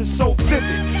picture so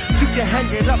vivid, you can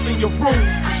hang it up in your room.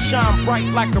 Shine bright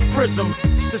like a prism,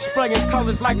 displaying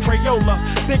colors like Crayola.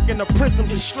 Thinking of prisms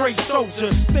and stray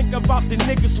soldiers. Think about the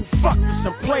niggas who fucked us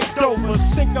and played overs.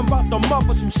 Think about the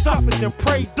mothers who suffered and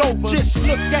prayed over. Just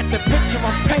look at the picture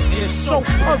I'm painting, it's so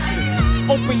perfect.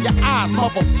 Open your eyes,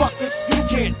 motherfuckers. You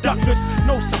can't duck us.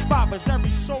 No survivors,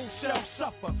 every soul shall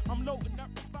suffer. I'm loading up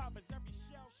survivors, every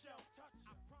shell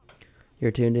touch.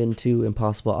 You're tuned in to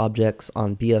Impossible Objects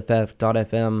on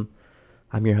BFF.FM.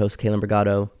 I'm your host, Kalen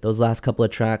Brigado. Those last couple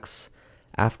of tracks,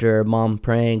 after Mom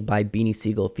Praying by Beanie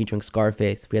Siegel featuring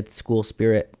Scarface, we had School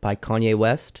Spirit by Kanye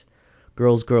West,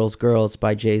 Girls, Girls, Girls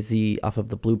by Jay-Z off of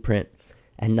The Blueprint,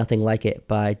 and Nothing Like It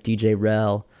by DJ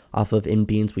Rel off of In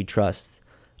Beans We Trust.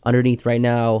 Underneath right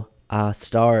now,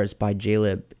 Stars by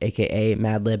J-Lib, a.k.a.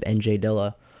 Madlib and J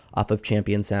Dilla, off of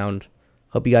Champion Sound.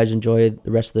 Hope you guys enjoyed the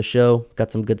rest of the show.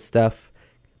 Got some good stuff.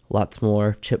 Lots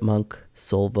more chipmunk,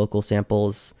 soul vocal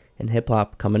samples, and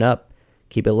hip-hop coming up.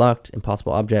 Keep it locked.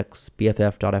 Impossible Objects,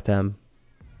 BFF.FM.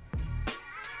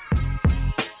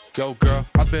 Yo, girl,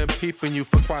 I've been peeping you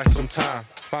for quite some time.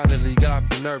 Finally got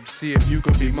the nerve to see if you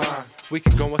can be mine. We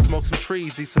can go and smoke some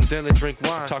trees, eat some dinner, drink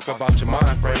wine. Talk about your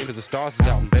mind frame, cause the stars is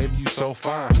out and baby, you so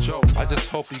fine. I just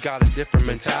hope you got a different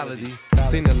mentality.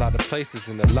 Seen a lot of places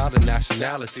and a lot of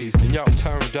nationalities. And yo,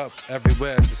 turned up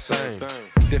everywhere, it's the same.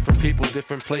 Different people,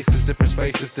 different places, different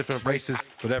spaces, different races.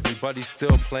 But everybody's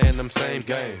still playing them same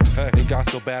games. Hey, it got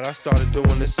so bad I started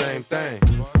doing the same thing.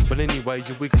 But anyway,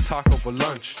 we can talk over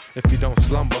lunch if you don't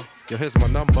slumber. Yo, here's my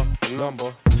number.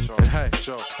 And hey,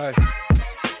 hey.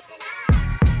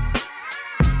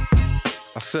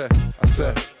 I said.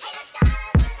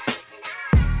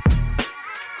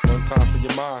 One time for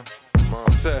your mind.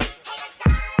 I said.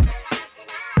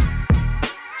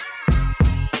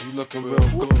 You looking real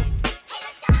good.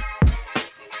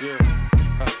 Yeah.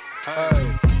 Hey.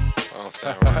 I don't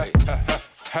sound right.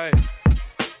 Hey.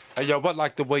 Hey yo, what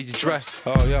like the way you dress?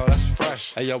 Oh yo, that's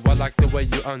fresh. Hey yo, what like the way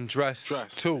you undress?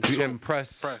 Too, you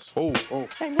impress. Ooh, ooh.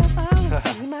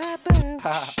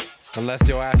 Unless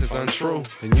your ass is untrue,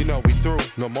 and you know we through.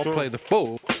 No more play the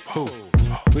fool.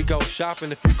 We go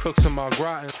shopping if you cook some au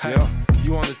gratin. Hey,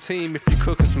 you on the team if you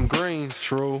cooking some greens.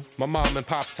 True. My mom and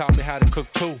pops taught me how to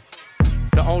cook too.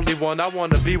 The only one I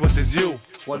wanna be with is you.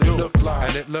 What it look like?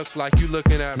 And it look like you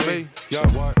looking at me. Yo,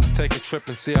 take a trip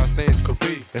and see how things could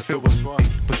be. If it was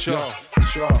for sure.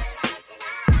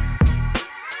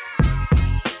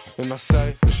 And I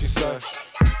say, what she say?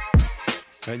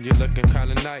 And you looking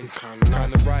kinda nice,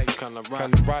 kinda right, kinda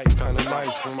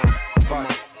nice. Come on.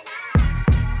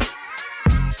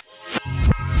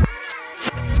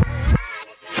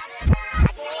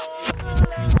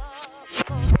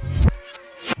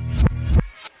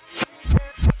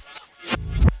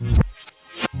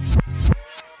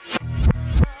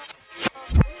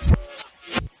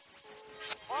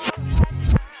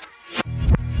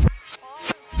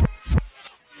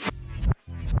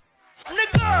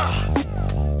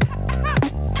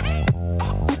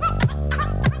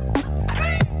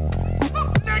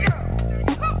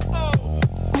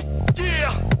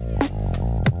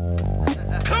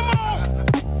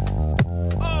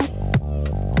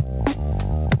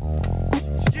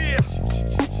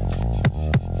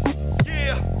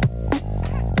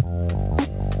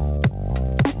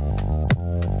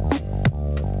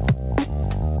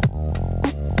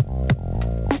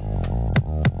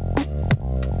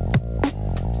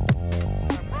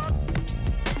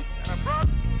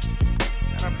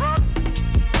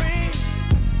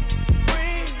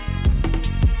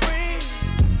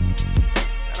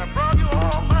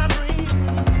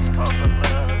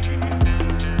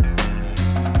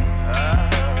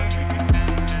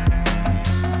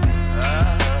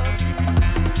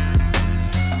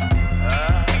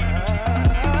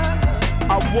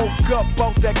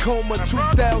 Coma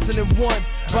 2001,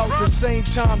 about the same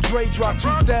time Dre dropped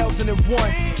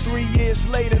 2001. 3 years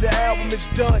later the album is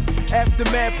done.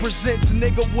 Aftermath presents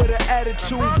Nigga with an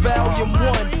Attitude Volume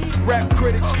 1. Rap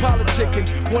critics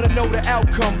politicking, wanna know the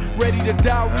outcome. Ready to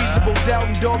die, reasonable doubt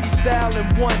and doggy style in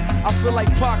one. I feel like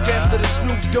Pac after the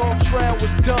Snoop Dogg trial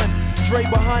was done. Dre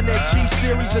behind that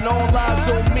G-series and all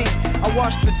eyes on me. I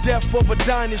watched the death of a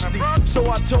dynasty, so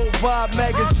I told Vibe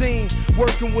magazine.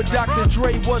 Working with Dr.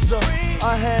 Dre was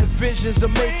I had visions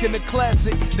of making a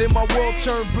classic. Then my world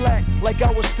turned black, like I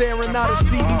was staring out of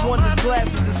Stevie Wonder's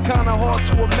glasses. It's kinda hard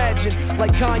to imagine,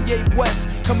 like Kanye West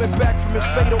coming back from his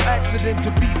fatal accident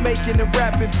to beat making and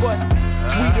rapping. But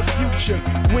we the future.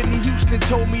 Whitney Houston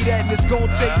told me that, and it's gonna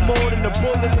take more than a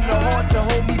bullet in the heart to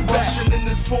hold me back. Rushing in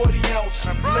this 40 ounce,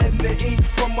 letting the ink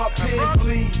from my pen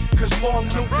bleed. Cause Martin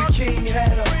Luther King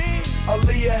had her,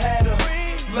 Aaliyah had her,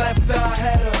 Left Eye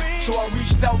had her. So I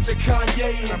reached out to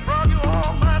Kanye and I brought you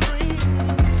all my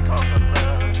dreams, cause I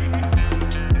love you.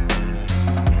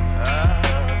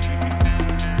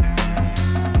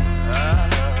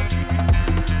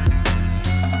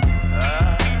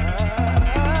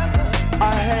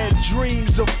 I had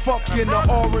dreams of fucking a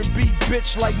R&B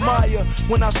bitch like Maya.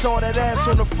 When I saw that ass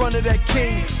on the front of that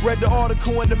King, read the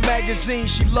article in the magazine.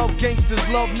 She love gangsters,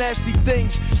 love nasty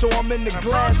things. So I'm in the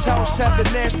glass house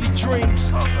having nasty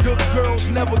dreams. Good girls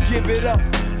never give it up,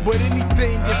 but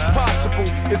anything is possible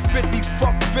if 50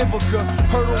 fuck Vivica.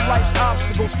 Hurdle life's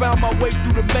obstacles, found my way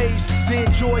through the maze.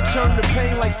 Then joy turned to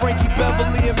pain like Frankie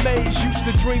Beverly and Maze. Used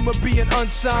to dream of being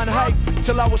unsigned hype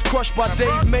till I was crushed by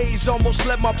Dave Mays. Almost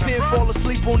let my pen fall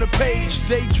asleep on the page.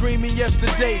 Daydreaming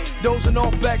yesterday, dozing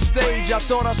off backstage. I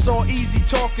thought I saw Easy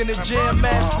talking to Jam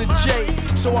Master Jay.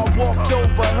 So I walked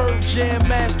over, heard Jam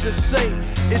Master say,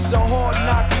 it's a hard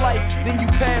knock life, then you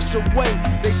pass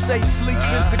away. They say sleep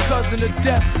is the cousin of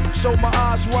death. So my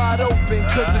eyes wide open,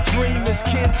 cause a dream is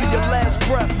kin to your last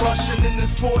breath. Rushing in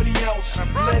this 40 ounce,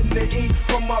 letting the ink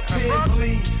from my pen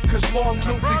bleed. Cause Martin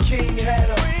Luther King had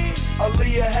her,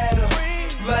 Aaliyah had her,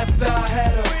 Left Eye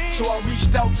had her. So I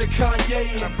reached out to Kanye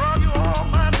and I brought you all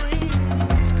my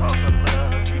dreams, cause I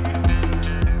love you.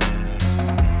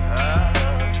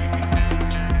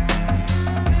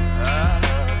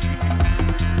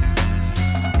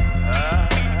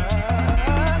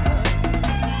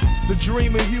 The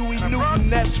dream of Huey Newton,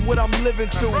 that's what I'm living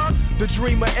through. The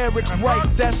dream of Eric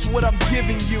Wright, that's what I'm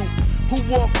giving you. Who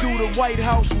walked through the White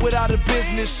House without a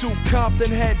business suit?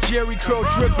 Compton had Jerry curl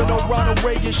dripping on Ronald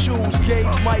Reagan shoes. Gave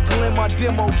Michael in my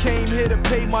demo, came here to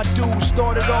pay my dues.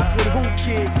 Started off with Who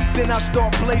Kid, then I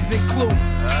start blazing Clue.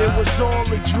 It was all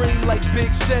a dream like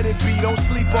Big said it be. Don't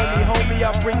sleep on me, homie,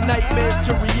 I bring nightmares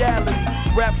to reality.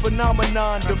 Rap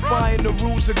phenomenon, defying the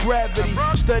rules of gravity.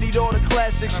 Studied all the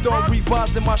classics, start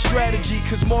revising my strategy.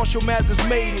 Cause Marshall Mathers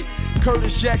made it,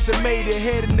 Curtis Jackson made it.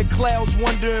 Head in the clouds,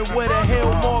 wondering where the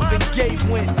hell Marvin Gaye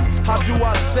went. How do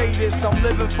I say this? I'm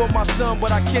living for my son,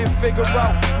 but I can't figure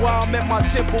out why I'm at my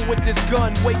temple with this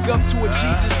gun. Wake up to a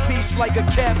Jesus piece like a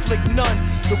Catholic nun.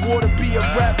 The war to be a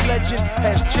rap legend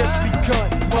has just begun.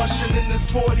 Rushing in this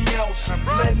 40 ounce,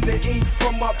 letting the ink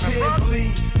from my pen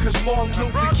bleed. Cause Martin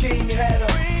Luther King had her,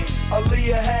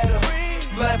 Aaliyah had her,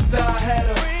 Left Eye had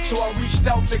her. So I reached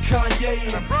out to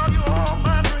Kanye and brought you all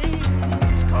my dreams.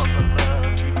 Cause I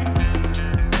love you.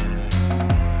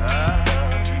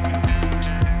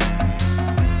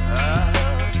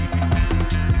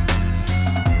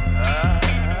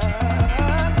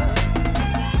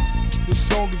 This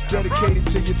song is dedicated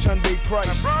to Yetunde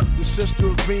Price, the sister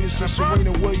of Venus and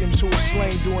Serena Williams, who was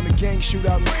slain during the gang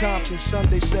shootout in Compton,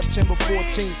 Sunday, September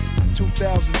 14th,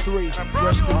 2003.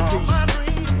 Rest in peace.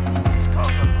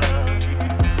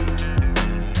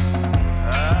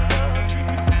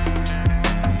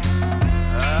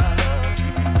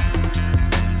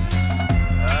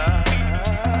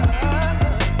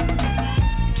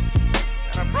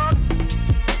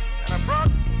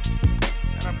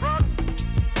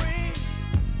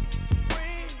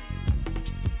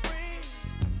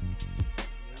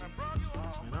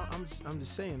 I'm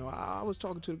just saying, I was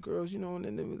talking to the girls, you know, and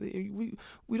then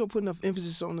we don't put enough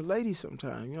emphasis on the ladies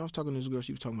sometimes. You know, I was talking to this girl,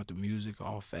 she was talking about the music,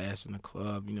 all fast in the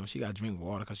club. You know, she got to drink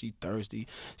water because she thirsty.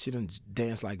 She done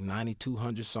danced like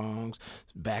 9,200 songs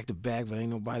back to back, but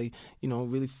ain't nobody, you know,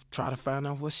 really try to find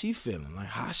out what she feeling, like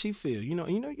how she feel. You know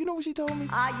what she told me?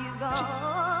 Are you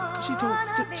gonna she told,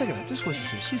 check it out, this is what she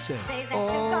said. She said,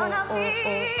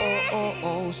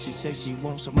 oh, she said she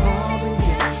wants some Marvin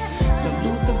Gaye, some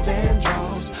Luther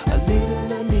Vandross, a little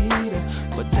Anita,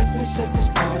 but definitely set this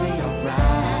party alright.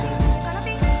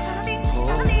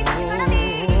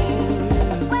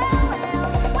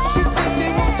 She said she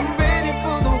wants some ready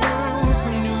for the world,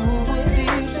 some new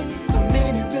edition, some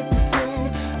mini repertoire,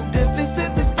 definitely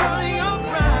set this party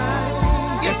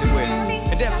alright. Yes, it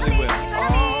will. It definitely will.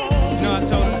 You know,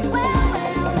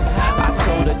 I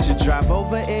told her to drive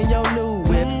over in your new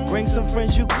whip. Bring some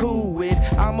friends you cool with.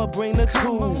 I'ma bring the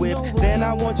cool whip. Then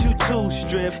I want you to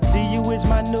strip. See you is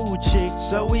my new chick,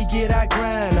 so we get our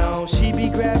grind on. She be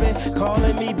grabbing,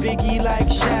 calling me Biggie like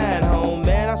Shine Home.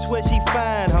 Man, I swear she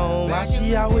fine home. Why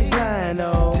she always lying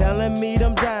on? Telling me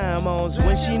them diamonds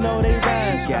when she know they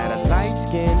rhyme. Got a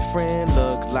light-skinned friend,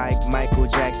 look like Michael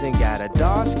Jackson. Got a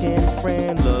dark-skinned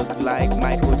friend, look like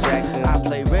Michael Jackson. I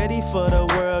play ready for the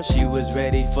world, she was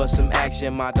ready for some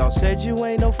action. My dog said you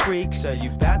ain't no freak, so you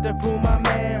bout to prove my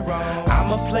man wrong.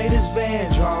 I'ma play this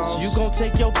Vandross, you gon'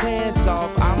 take your pants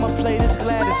off. I'ma play this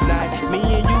Gladys night, me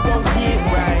and you gon' get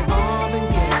right. Marvin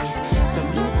Gaye, some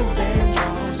Luther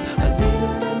Vandross, a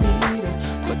little Anita,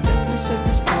 but definitely set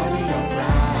this party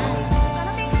alright.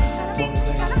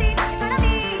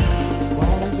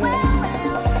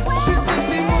 She said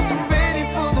she wants some ready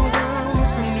for the world,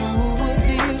 some new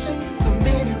edition, some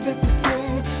mini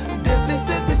repertoire, definitely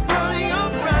set this party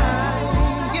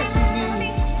alright. Yes, it will.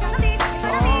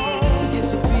 Oh, yes,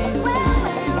 it will.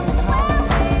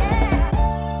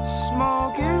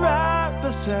 Smokey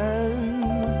Robinson,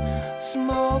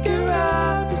 Smokey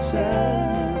Robinson,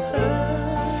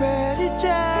 Freddie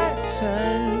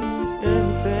Jackson,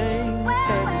 everything.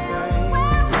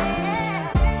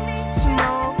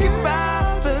 Smokey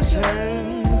Robinson,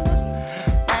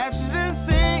 Ashes and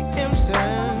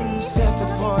Simpson, set the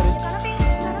party,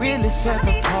 really set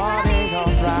the party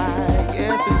alright.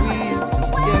 Yes, it will.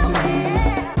 Yes, it will.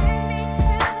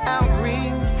 Al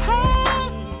Green,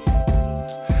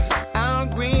 Al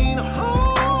Green, oh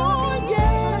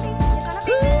yeah.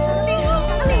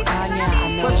 Anya,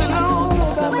 I know I told you to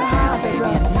slow it down,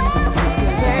 baby. It's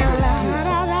good, so good,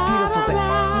 it's beautiful,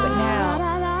 but now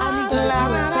I need you to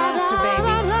do it faster,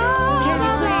 baby. Can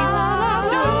you please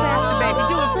do it faster, baby?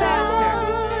 Do it faster.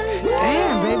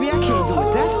 Damn, baby, I can't do it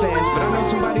that fast, but I know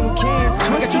somebody who can.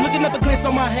 I got you looking at the glitz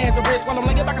on my hands and wrists while I'm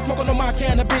laying back and smoking on my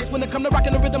cannabis. When it come to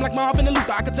rocking the rhythm like Marvin and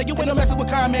Luther, I can tell you when I'm messing with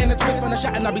Kyle-Man and Twist. When I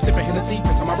shot and I be sipping Hennessy,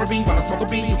 piss on my R&B while I smoke a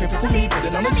B. You can pick with me, put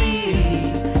it on the G.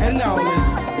 And now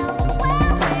listen.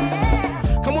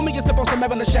 Come with me and sip on some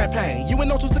Evan champagne. You and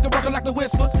no two stick rockin' like the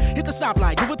whispers. Hit the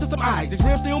stoplight, give it to some eyes. These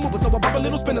rims still moving, so I pop a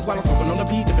little spinners while I'm smoking on the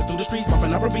beat. Dipping through the streets,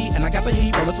 popping up a beat, and I got the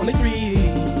heat, roll a 23.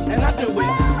 And I I do it.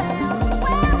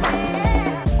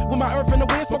 With my earth in the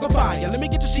wind, smoke a fire. Let me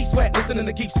get your sheets wet, listening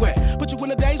to Keep Sweat. Put you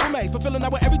in a daze remains, fulfilling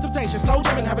out with every temptation. Slow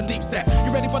jamming, having deep sex.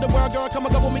 You ready for the world, girl? Come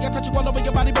and go with me. I touch you all over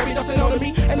your body, baby. Don't say no to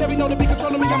me. And every know to be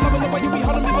controlling me. I'm loving the way you be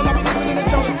holding me when I be listening to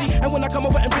Jonesy. And when I come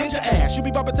over and bend your ass, you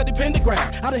be bumping to the pentagram.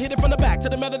 I done hit it from the back to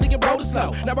the melody and roll it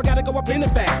slow. Now I gotta go up in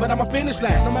it fast, but I'ma finish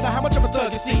last. No matter how much of a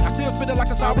thug you see, I still spit it like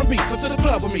a sovereign beat. Come to the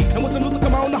club with me. And when some Luther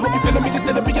come on, I hope you feeling me.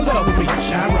 Instead of be in love with me.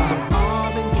 Shine right. Some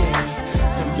Marvin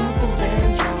Gaye, some Luther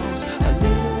Vandross, a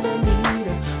little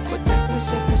Anita, but definitely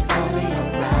set this party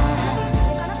alright.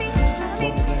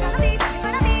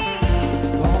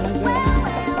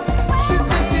 She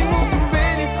said she wasn't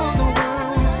ready for the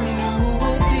world, some new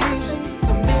addition,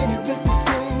 some many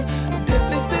reputation,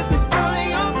 definitely set this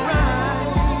party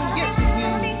alright. Yes, we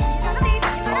will.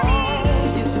 Oh,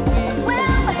 yes, we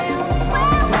will.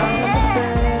 Fly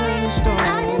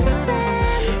in the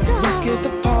family stone. Let's get the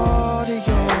party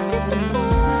on.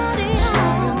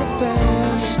 Fly in the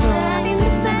family stone.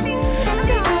 Let's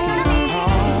get the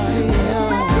party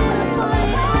on.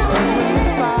 Earth, wind,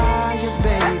 and fire,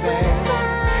 baby.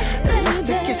 Let's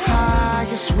take it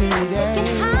higher, sweetie.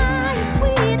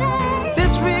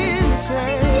 Let's really say,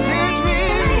 let's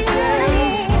really say.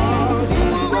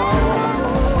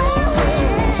 She said she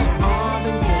wants some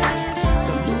Marvin Gaye,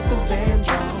 some Luther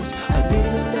Vandross, a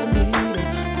little Anita,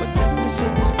 but definitely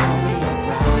set this party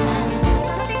alright.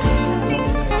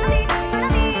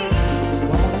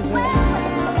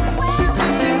 She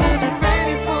said she wasn't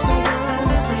ready for the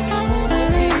world, some new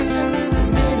addition, some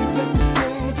many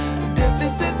reputation, definitely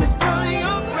set this party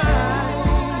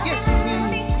alright. Yes, we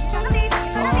will.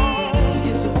 Oh,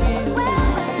 yes, we will.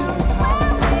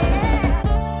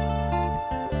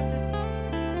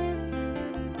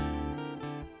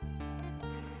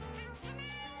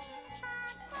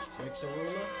 Break the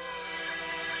ruler.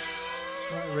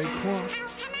 That's right, Raekwon.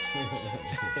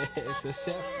 It's the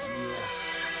chef.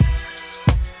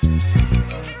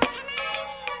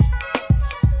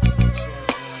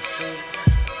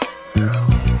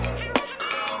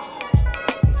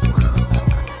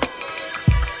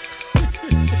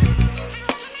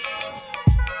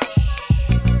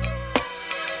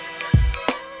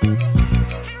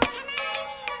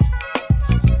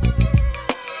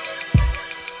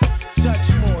 Touch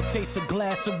more, taste a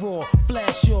glass of raw.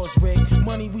 Flash yours, Rick.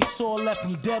 Money we saw left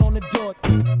him dead on the door.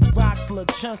 Rocks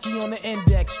look chunky on the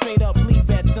index. Straight up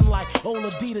Levettes and like old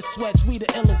Adidas sweats. We the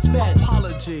illest vets.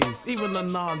 Apologies, even the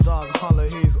non-dog holler,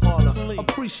 he's all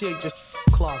appreciate your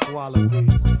clock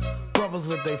wallabies. Brothers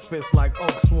with their fists like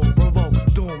oak swoop provokes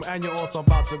doom, and you're also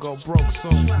about to go broke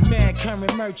soon. Mad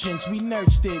current merchants, we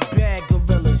nursed it. Bad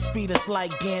gorillas, feed us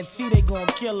like guarantee they gon'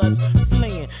 kill us.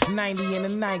 Fleeing 90 in a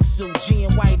night suit, G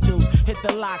and white dudes hit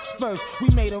the locks first. We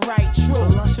made a right true.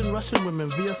 The Russian women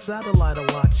via satellite are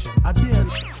watching. I dare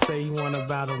say he wanna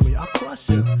battle me, I'll crush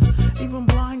him. Even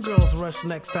blind girls rush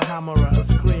next to Hammerer and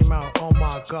scream out, oh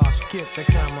my gosh, get the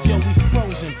camera. Yo, we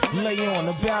frozen, lay on.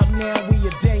 About now, we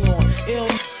a day on. Ill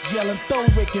yelling, throw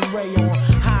Rick and Ray on.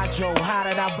 Hydro, how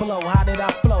did I blow? How did I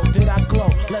flow? Did I glow?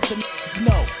 Let the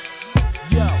know.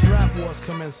 Yo, rap wars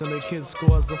commence and the kid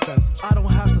scores the fence. I don't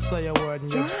have to say a word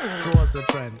and your drawers are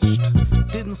drenched.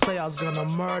 Didn't say I was gonna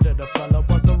murder the fella,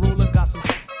 but the ruler got some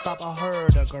stop. I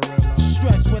heard a gorilla.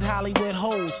 Stressed with Hollywood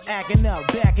hoes, acting up,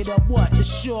 back it up. What? It's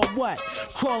sure what?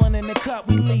 Crawling in the cup,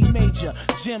 we leave major.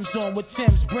 Gems on with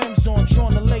Tim's brims on,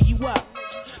 trying to lay you up.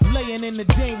 Laying in the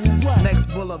day with what? Next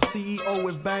bull up, CEO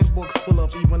with bank books full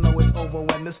up, even though it's over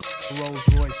when this Rolls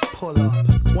Royce pull up.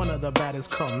 One of the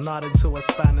baddest come, nodded to a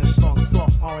Spanish song,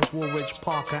 soft orange Woolrich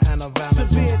Parker and a Vanessa.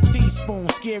 Severe teaspoon,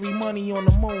 scary money on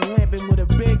the moon, lamping with a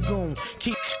big goon.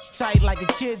 Keep tight like a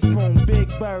kid's room, big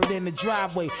bird in the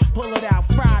driveway. Pull it out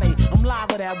Friday, I'm live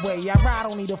that way. I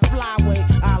ride on the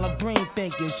flyway, olive green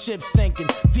thinking, ship sinking,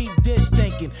 deep dish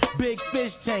thinking, big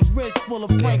fish tank, wrist full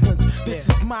of Franklins. This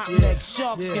is my neck,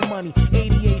 shark skin money,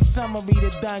 88 summary to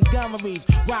Dungarees,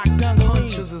 rock dungarees.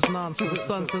 Punches is nonsense,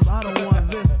 son says I don't want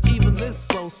this, even this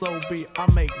so beat,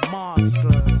 I make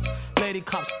monsters. Lady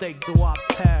cop steak, doo-wops,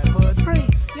 pad hood.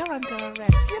 Freeze, you're under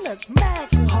arrest, you look mad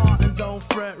good. Heart and don't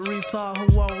fret, retard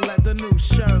who won't let the new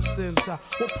sheriffs in town.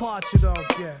 What part you don't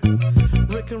get?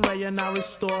 Rick and Ray are now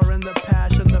restoring the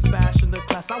passion, the fashion, the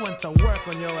class. I went to work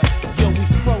on your ass. Yo, we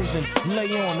frozen,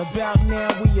 lay on, about now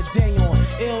we a day on.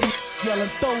 Ill yelling,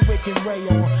 throw Rick and Ray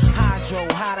on.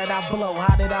 Hydro, how did I blow?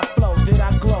 How did I flow? Did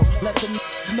I glow? Let them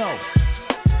know.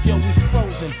 Yo, we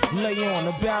frozen, lay on,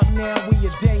 about now we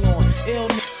a day on. Ill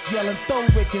yelling, throw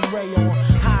Rick and Ray on.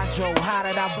 Hydro, how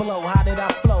did I blow? How did I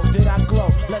flow? Did I glow?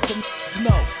 Let them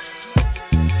know.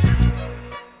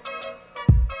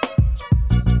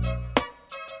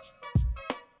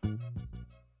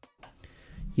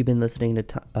 You've been listening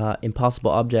to Impossible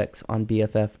Objects on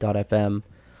BFF.FM.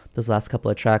 Those last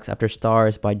couple of tracks, after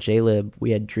Stars by J-Lib,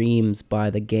 we had Dreams by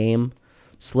The Game,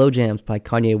 Slow Jams by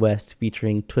Kanye West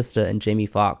featuring Twista and Jamie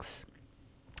Foxx,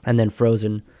 and then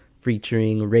Frozen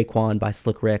featuring Raekwon by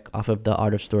Slick Rick off of The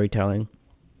Art of Storytelling.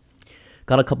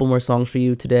 Got a couple more songs for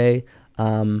you today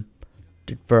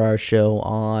for our show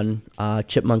on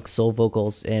Chipmunk soul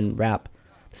vocals and rap.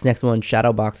 This next one,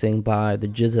 Shadowboxing by The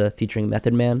Jizza featuring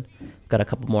Method Man. Got a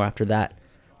couple more after that.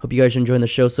 Hope you guys are enjoying the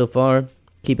show so far.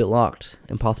 Keep it locked.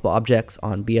 Impossible Objects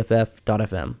on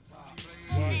BFF.FM.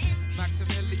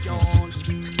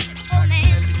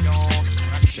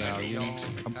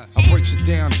 I breaks it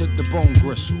down to the bone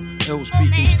gristle. Ill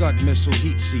speaking, scud missile,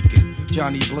 heat seeking.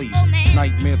 Johnny blazing,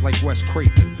 nightmares like Wes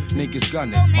Craven. Niggas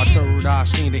gunning, my third eye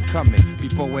seen it coming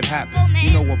before it happened.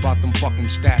 You know about them fucking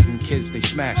statin kids, they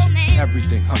smashing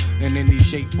everything, in any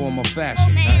shape, form, or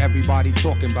fashion. Now everybody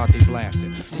talking about they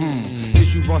blasting.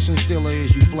 Is you busting still or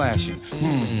is you flashing?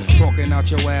 Talking out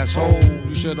your asshole.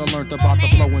 You should've learned about the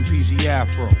flowing PZ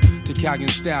Afro. Italian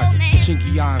stallion,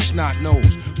 chinky eye and snot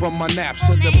nose. From my naps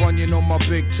to the bunion on my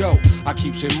big toe, I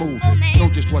keeps it moving. Know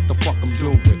just what the fuck I'm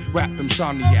doing. Rap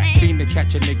insomniac, fiend to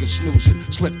catch a nigga snoozing.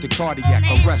 Slip the cardiac,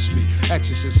 arrest me.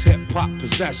 Exorcist hip hop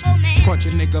possess me. Crunch a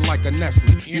nigga like a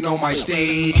Nestle. You know my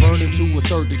stage. Burning to a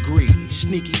third degree.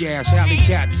 Sneaky ass alley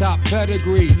cat top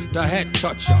pedigree. The head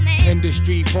toucher.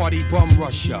 Industry party bum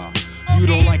rusher. You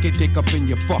don't like it, dick up in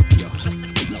your fuck ya.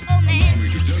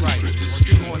 Right.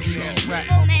 Corny ass rap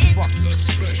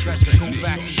motherfuckers. Best to go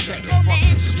back and check your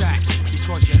fucking stack.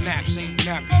 Because your naps ain't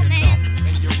nappy enough.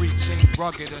 And your reach ain't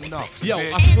rugged enough. Yo,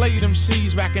 bitch. I slayed them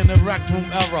C's back in the rec room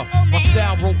era. My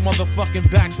style broke motherfucking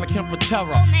backs like him for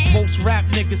terror. Most rap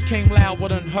niggas came loud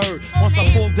but unheard. Once I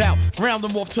pulled out, round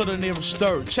them off to the nearest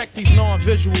third. Check these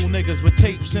non-visual niggas with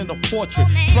tapes in a portrait.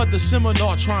 Flood the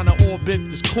seminar trying to orbit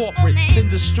this corporate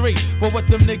industry. But what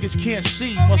them niggas can't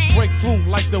see must break through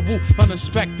like the woo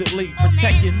unexpectedly.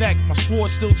 Protect your neck, my sword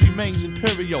still remains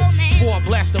imperial. Before I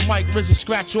blast the mic, RZA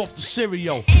scratch off the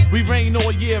cereal. We rain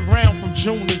all year round from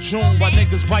June to June. While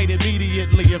niggas bite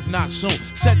immediately, if not soon.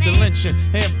 Set the lynching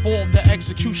and inform the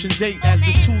execution date. As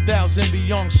this 2000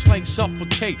 beyond slang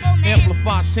suffocate.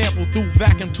 Amplify sample through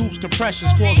vacuum tubes,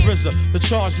 compressions. Cause RZA, the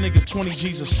charge niggas 20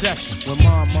 G's a session. When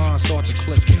my mind starts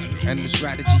clicking and the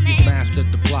strategy is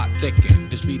mastered, the plot thicken.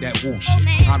 This be that woo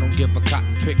shit. I don't give a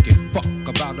cotton picking. Fuck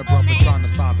about a brother trying to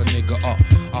size a nigga up.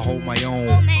 I hold my own.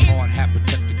 Hard hat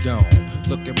protect the dome.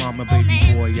 Look at mama, baby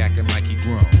boy acting like he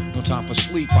grown. No time for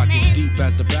sleep, I get deep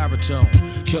as a baritone.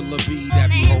 Killer bee that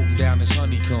be holding down his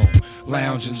honeycomb.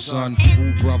 Lounging son,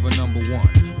 woo brother number one.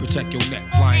 Protect your neck,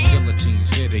 flying guillotines,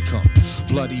 here they come.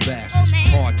 Bloody bastards,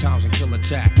 hard times and killer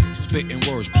tactics. Spitting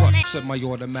words plus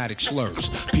semi-automatic slurs.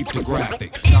 Peep the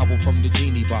graphic, novel from the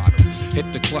genie bottle.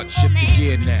 Hit the clutch, shift the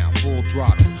gear now, full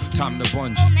throttle. Time to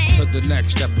bungee, to the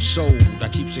next episode. I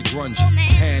keeps it grungy,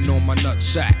 hand on my nut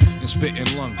sack and spitting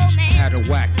lunges. At a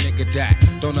whack nigga that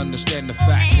don't understand the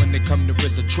fact. When they come to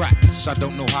RZA tracks, I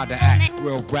don't know how to act.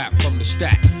 Real rap from the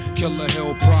stack. Killer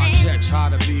Hill projects, how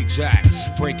to be exact.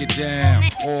 Break it down,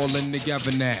 all in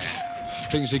together now.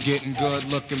 Things are getting good,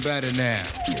 looking better now.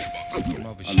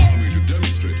 Allow me to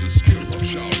demonstrate the skill of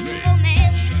Shaolin.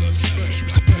 A special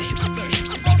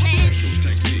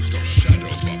technique of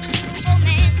shadowboxing.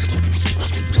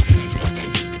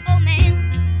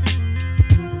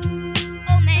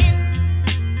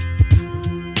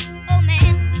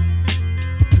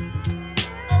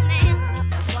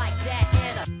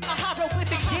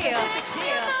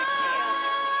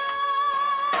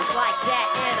 It's like that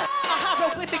in a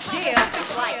hieroglyphic, yeah.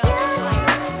 It's like that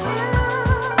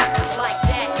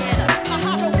in a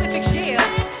hieroglyphic, yeah.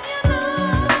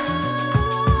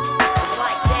 It's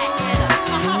like that in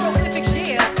a hieroglyphic,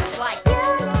 yeah. It's like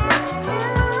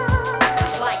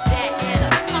that in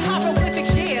a hieroglyphic,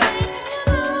 yeah.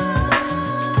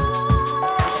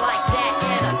 It's like that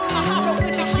in a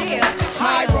hieroglyphic, yeah.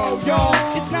 Hyro, y'all.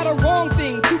 It's not a wrong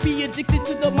thing to be addicted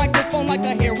to the microphone like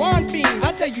a heroin fiend.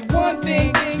 I'll tell you one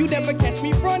thing, you never catch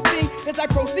me fronting as I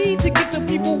proceed to give the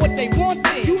people what they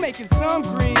wanted. You making some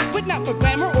green, but not for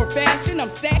glamour or fashion. I'm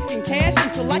stacking cash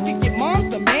until I can get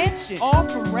moms a mansion. All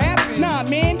from rapping. Nah,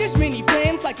 man, there's many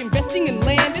plans like investing in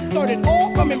land. It started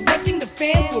all from impressing the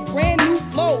fans with brand new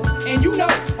flows. And you know,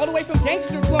 all the way from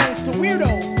gangster clones to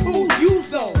weirdos, who's use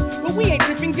those. But we ain't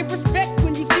tripping, give respect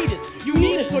when you see this. You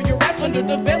need us or your rap's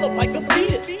underdeveloped like a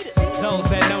fetus. Those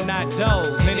that know not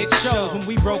those, and it shows when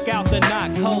we broke out the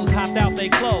knock hoes, hopped out they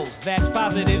clothes. That's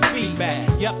positive feedback.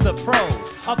 Yup, the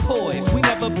pros are poised. We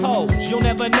never pose, you'll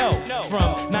never know.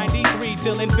 From 93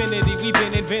 till infinity, we've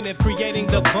been inventive. Creating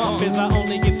the bump is our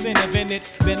only incentive, and and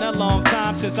it's been a long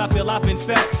time since I feel I've been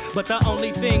felt. But the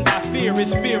only thing I fear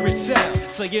is fear itself.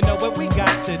 So you know what we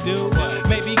got to do?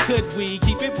 Maybe could we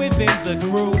keep it within the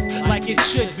groove like it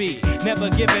should be? Never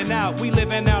giving out, we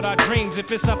living out our dreams.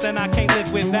 If it's something I can't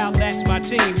live without, that's my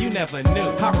team. You never knew.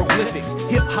 Hieroglyphics,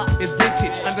 hip hop is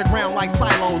vintage, underground like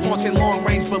silos, launching long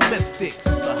range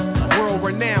ballistics. World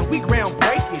renowned, we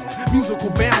groundbreaking, musical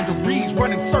boundaries,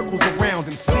 running circles around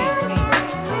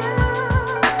MCs.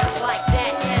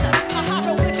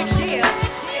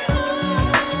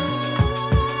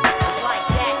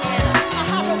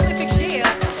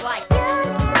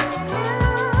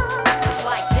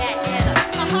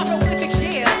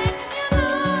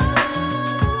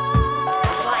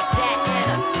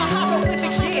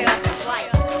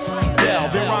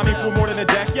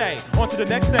 On to the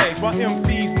next stage while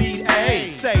MCs need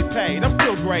aid. Stay paid, I'm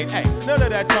still great. Hey, none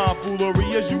of that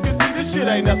tomfoolery. As you can see, this shit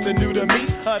ain't nothing new to me.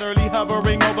 Utterly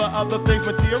hovering over other things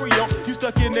material. You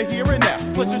stuck in the here and now.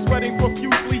 Plus you're sweating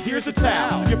profusely. Here's a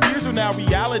towel. Your fears are now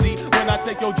reality when I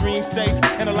take your dream states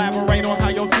and elaborate on how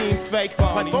your team's fake.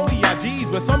 Like phony IDs,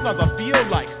 but sometimes I feel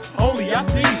like only I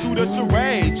see through the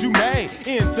charade you made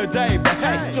in today. But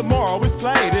hey, tomorrow is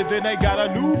played, and then they got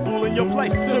a new fool in your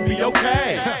place to be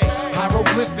okay.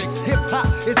 Hieroglyphics, hip-hop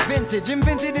is vintage,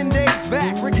 invented in days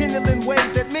back, rekindling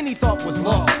ways that many thought was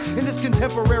lost. In this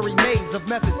contemporary maze of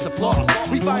methods to floss,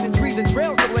 we finding trees and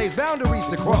trails to blaze, boundaries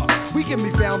to cross. We can be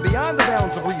found beyond the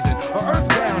bounds of reason, or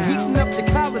earthbound, heating up the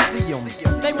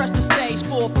Coliseum. They rush the stage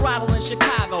full throttle in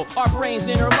Chicago. Our brains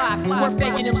interlock, where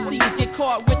faking MCs get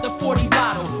caught with the 40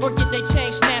 bottle, or get they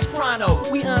chain snatched pronto.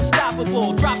 We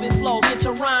unstoppable, dropping flows in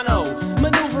Toronto,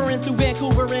 maneuvering through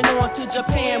Vancouver and on to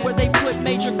Japan, where they put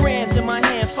major grands in my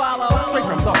hand. Follow. Straight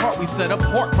from the heart, we set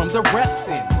apart from the rest.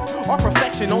 Our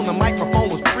perfection on the microphone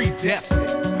was predestined.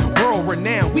 World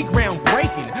renowned, we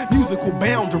groundbreaking, musical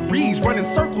boundaries, running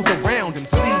circles around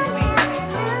MCs.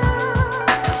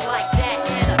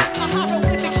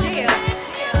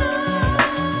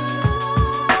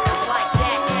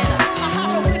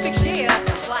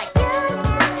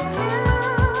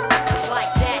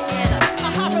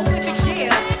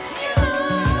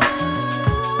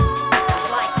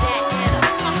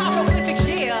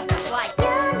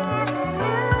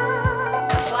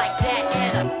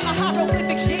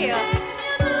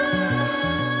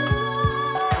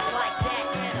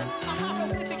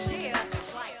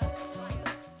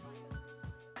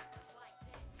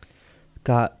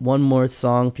 Got one more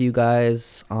song for you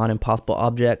guys on Impossible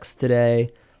Objects today.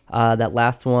 That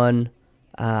last one,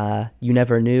 You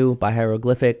Never Knew by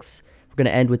Hieroglyphics. We're going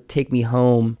to end with Take Me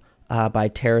Home by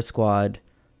Terror Squad,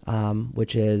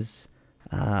 which is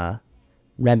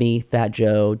Remy, Fat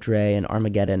Joe, Dre, and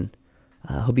Armageddon.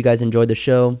 Hope you guys enjoyed the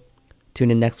show.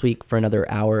 Tune in next week for another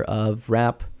hour of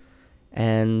rap.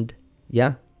 And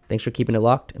yeah, thanks for keeping it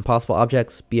locked. Impossible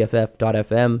Objects,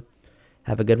 BFF.FM.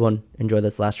 Have a good one. Enjoy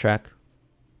this last track.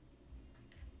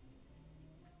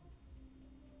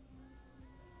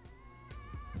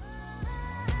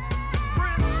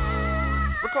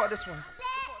 Record this one.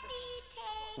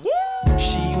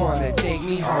 She wanna take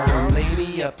me home, lay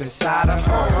me up inside her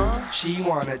home. She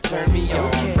wanna turn me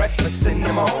on, breakfast in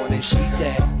the morning. She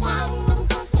said,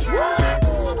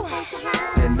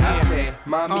 and I said,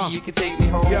 Mommy, you can take me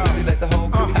home. You let the whole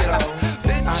crew get on.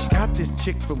 I got this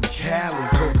chick from Cali,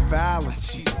 profiling.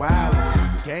 She's wild,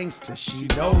 she's gangster, she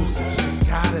knows it. She's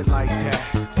got it like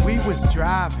that. We was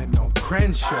driving on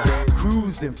Crenshaw,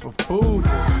 cruising for food,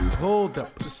 and she pulled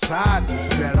up beside me,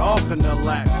 set off in the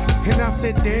lap. And I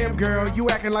said, damn girl, you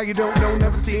acting like you don't know,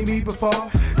 never seen me before.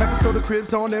 Episode of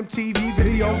Cribs on MTV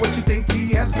video, what you think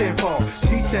TS stand for?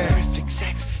 She said, perfect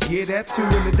sex. Yeah, that too,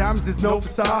 and the diamonds is no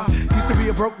facade. Used to be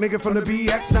a broke nigga from the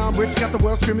BX, now I'm rich, got the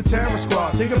world screaming terror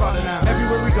squad. Think about it now,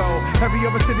 everywhere we go, every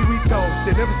other city we told,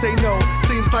 they never say no.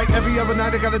 Seems like every other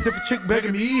night I got a different chick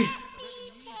begging me.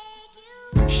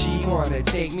 She wanna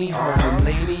take me home,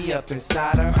 lay me up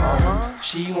inside her home.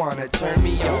 She wanna turn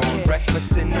me on,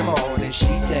 breakfast in the morning. She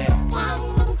said,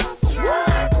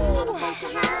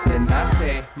 then I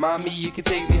said, Mommy, you can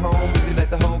take me home if you let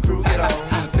the whole crew get on.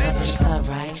 I was up in the club,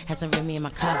 right? Had some Remy in my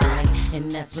cup, right? And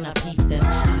that's when I peeped him.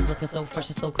 He was looking so fresh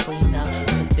and so clean up.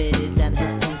 When it's fitted down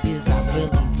his sneakers, I really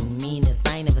do mean this.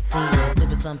 I ain't never seen this. There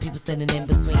was some people standing in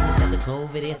between us. Had to go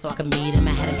over there so I could meet him.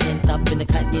 I had him pent up in the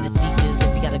cut near the speakers.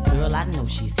 If you got a girl, I know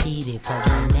she's heated. Cause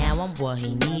right now I'm what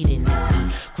he needing.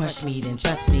 If he crush me, then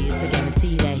trust me. It's a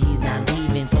guarantee that he's not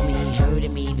leaving. Told me he heard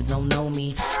of me, but don't know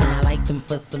me. And I liked him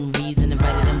for some reason.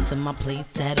 Invited him to my place,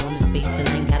 sat on his face. And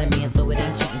I ain't got a man, so it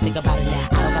ain't cheating. Think about it now,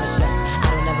 I don't gotta stress. I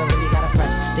don't ever really gotta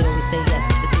press. They always say yes.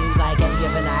 It seems like every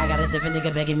other night I got a different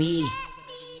nigga begging me.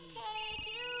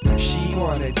 She She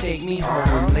wanna take me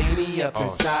home, lay me up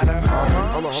inside her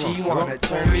home. She wanna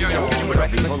turn me on,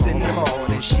 breakfast in the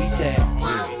morning. She said,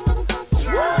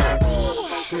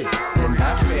 and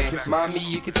I said, mommy,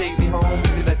 you can take me home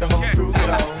if you let the whole crew get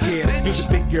on. Yeah, you's a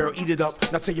big girl, eat it up.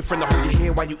 Now tell your friend to hold your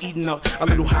hair while you eating up. A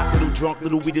little hot, little drunk,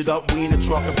 little weeded up. We in the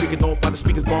truck, I'm freaking off by the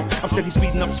speakers bump. I'm steady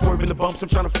speeding up, swerving the bumps. I'm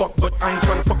trying to fuck, but I ain't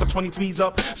trying to fuck the 23s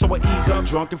up. So I ease up,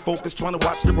 drunk and focused, trying to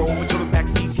watch the road until the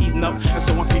backseat's heating up. And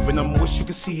so I'm creeping them, wish you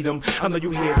could see them. I know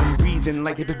you hear them breathing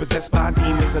like they've been possessed by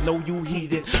demons. I know you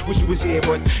heed it, wish you was here,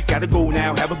 but gotta go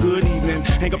now. Have a good evening,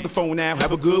 hang up the phone now,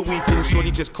 have a good weekend.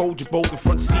 Shorty just cold you both in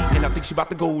front seat, and I think she about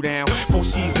to go down. Full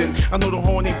season, I know the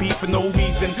horn ain't beat for no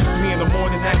reason. 3 in the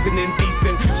morning acting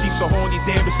indecent. She's so horny,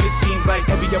 damn, but shit seems like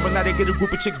every other night I get a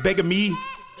group of chicks begging me.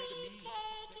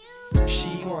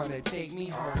 She wanna take me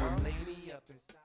home.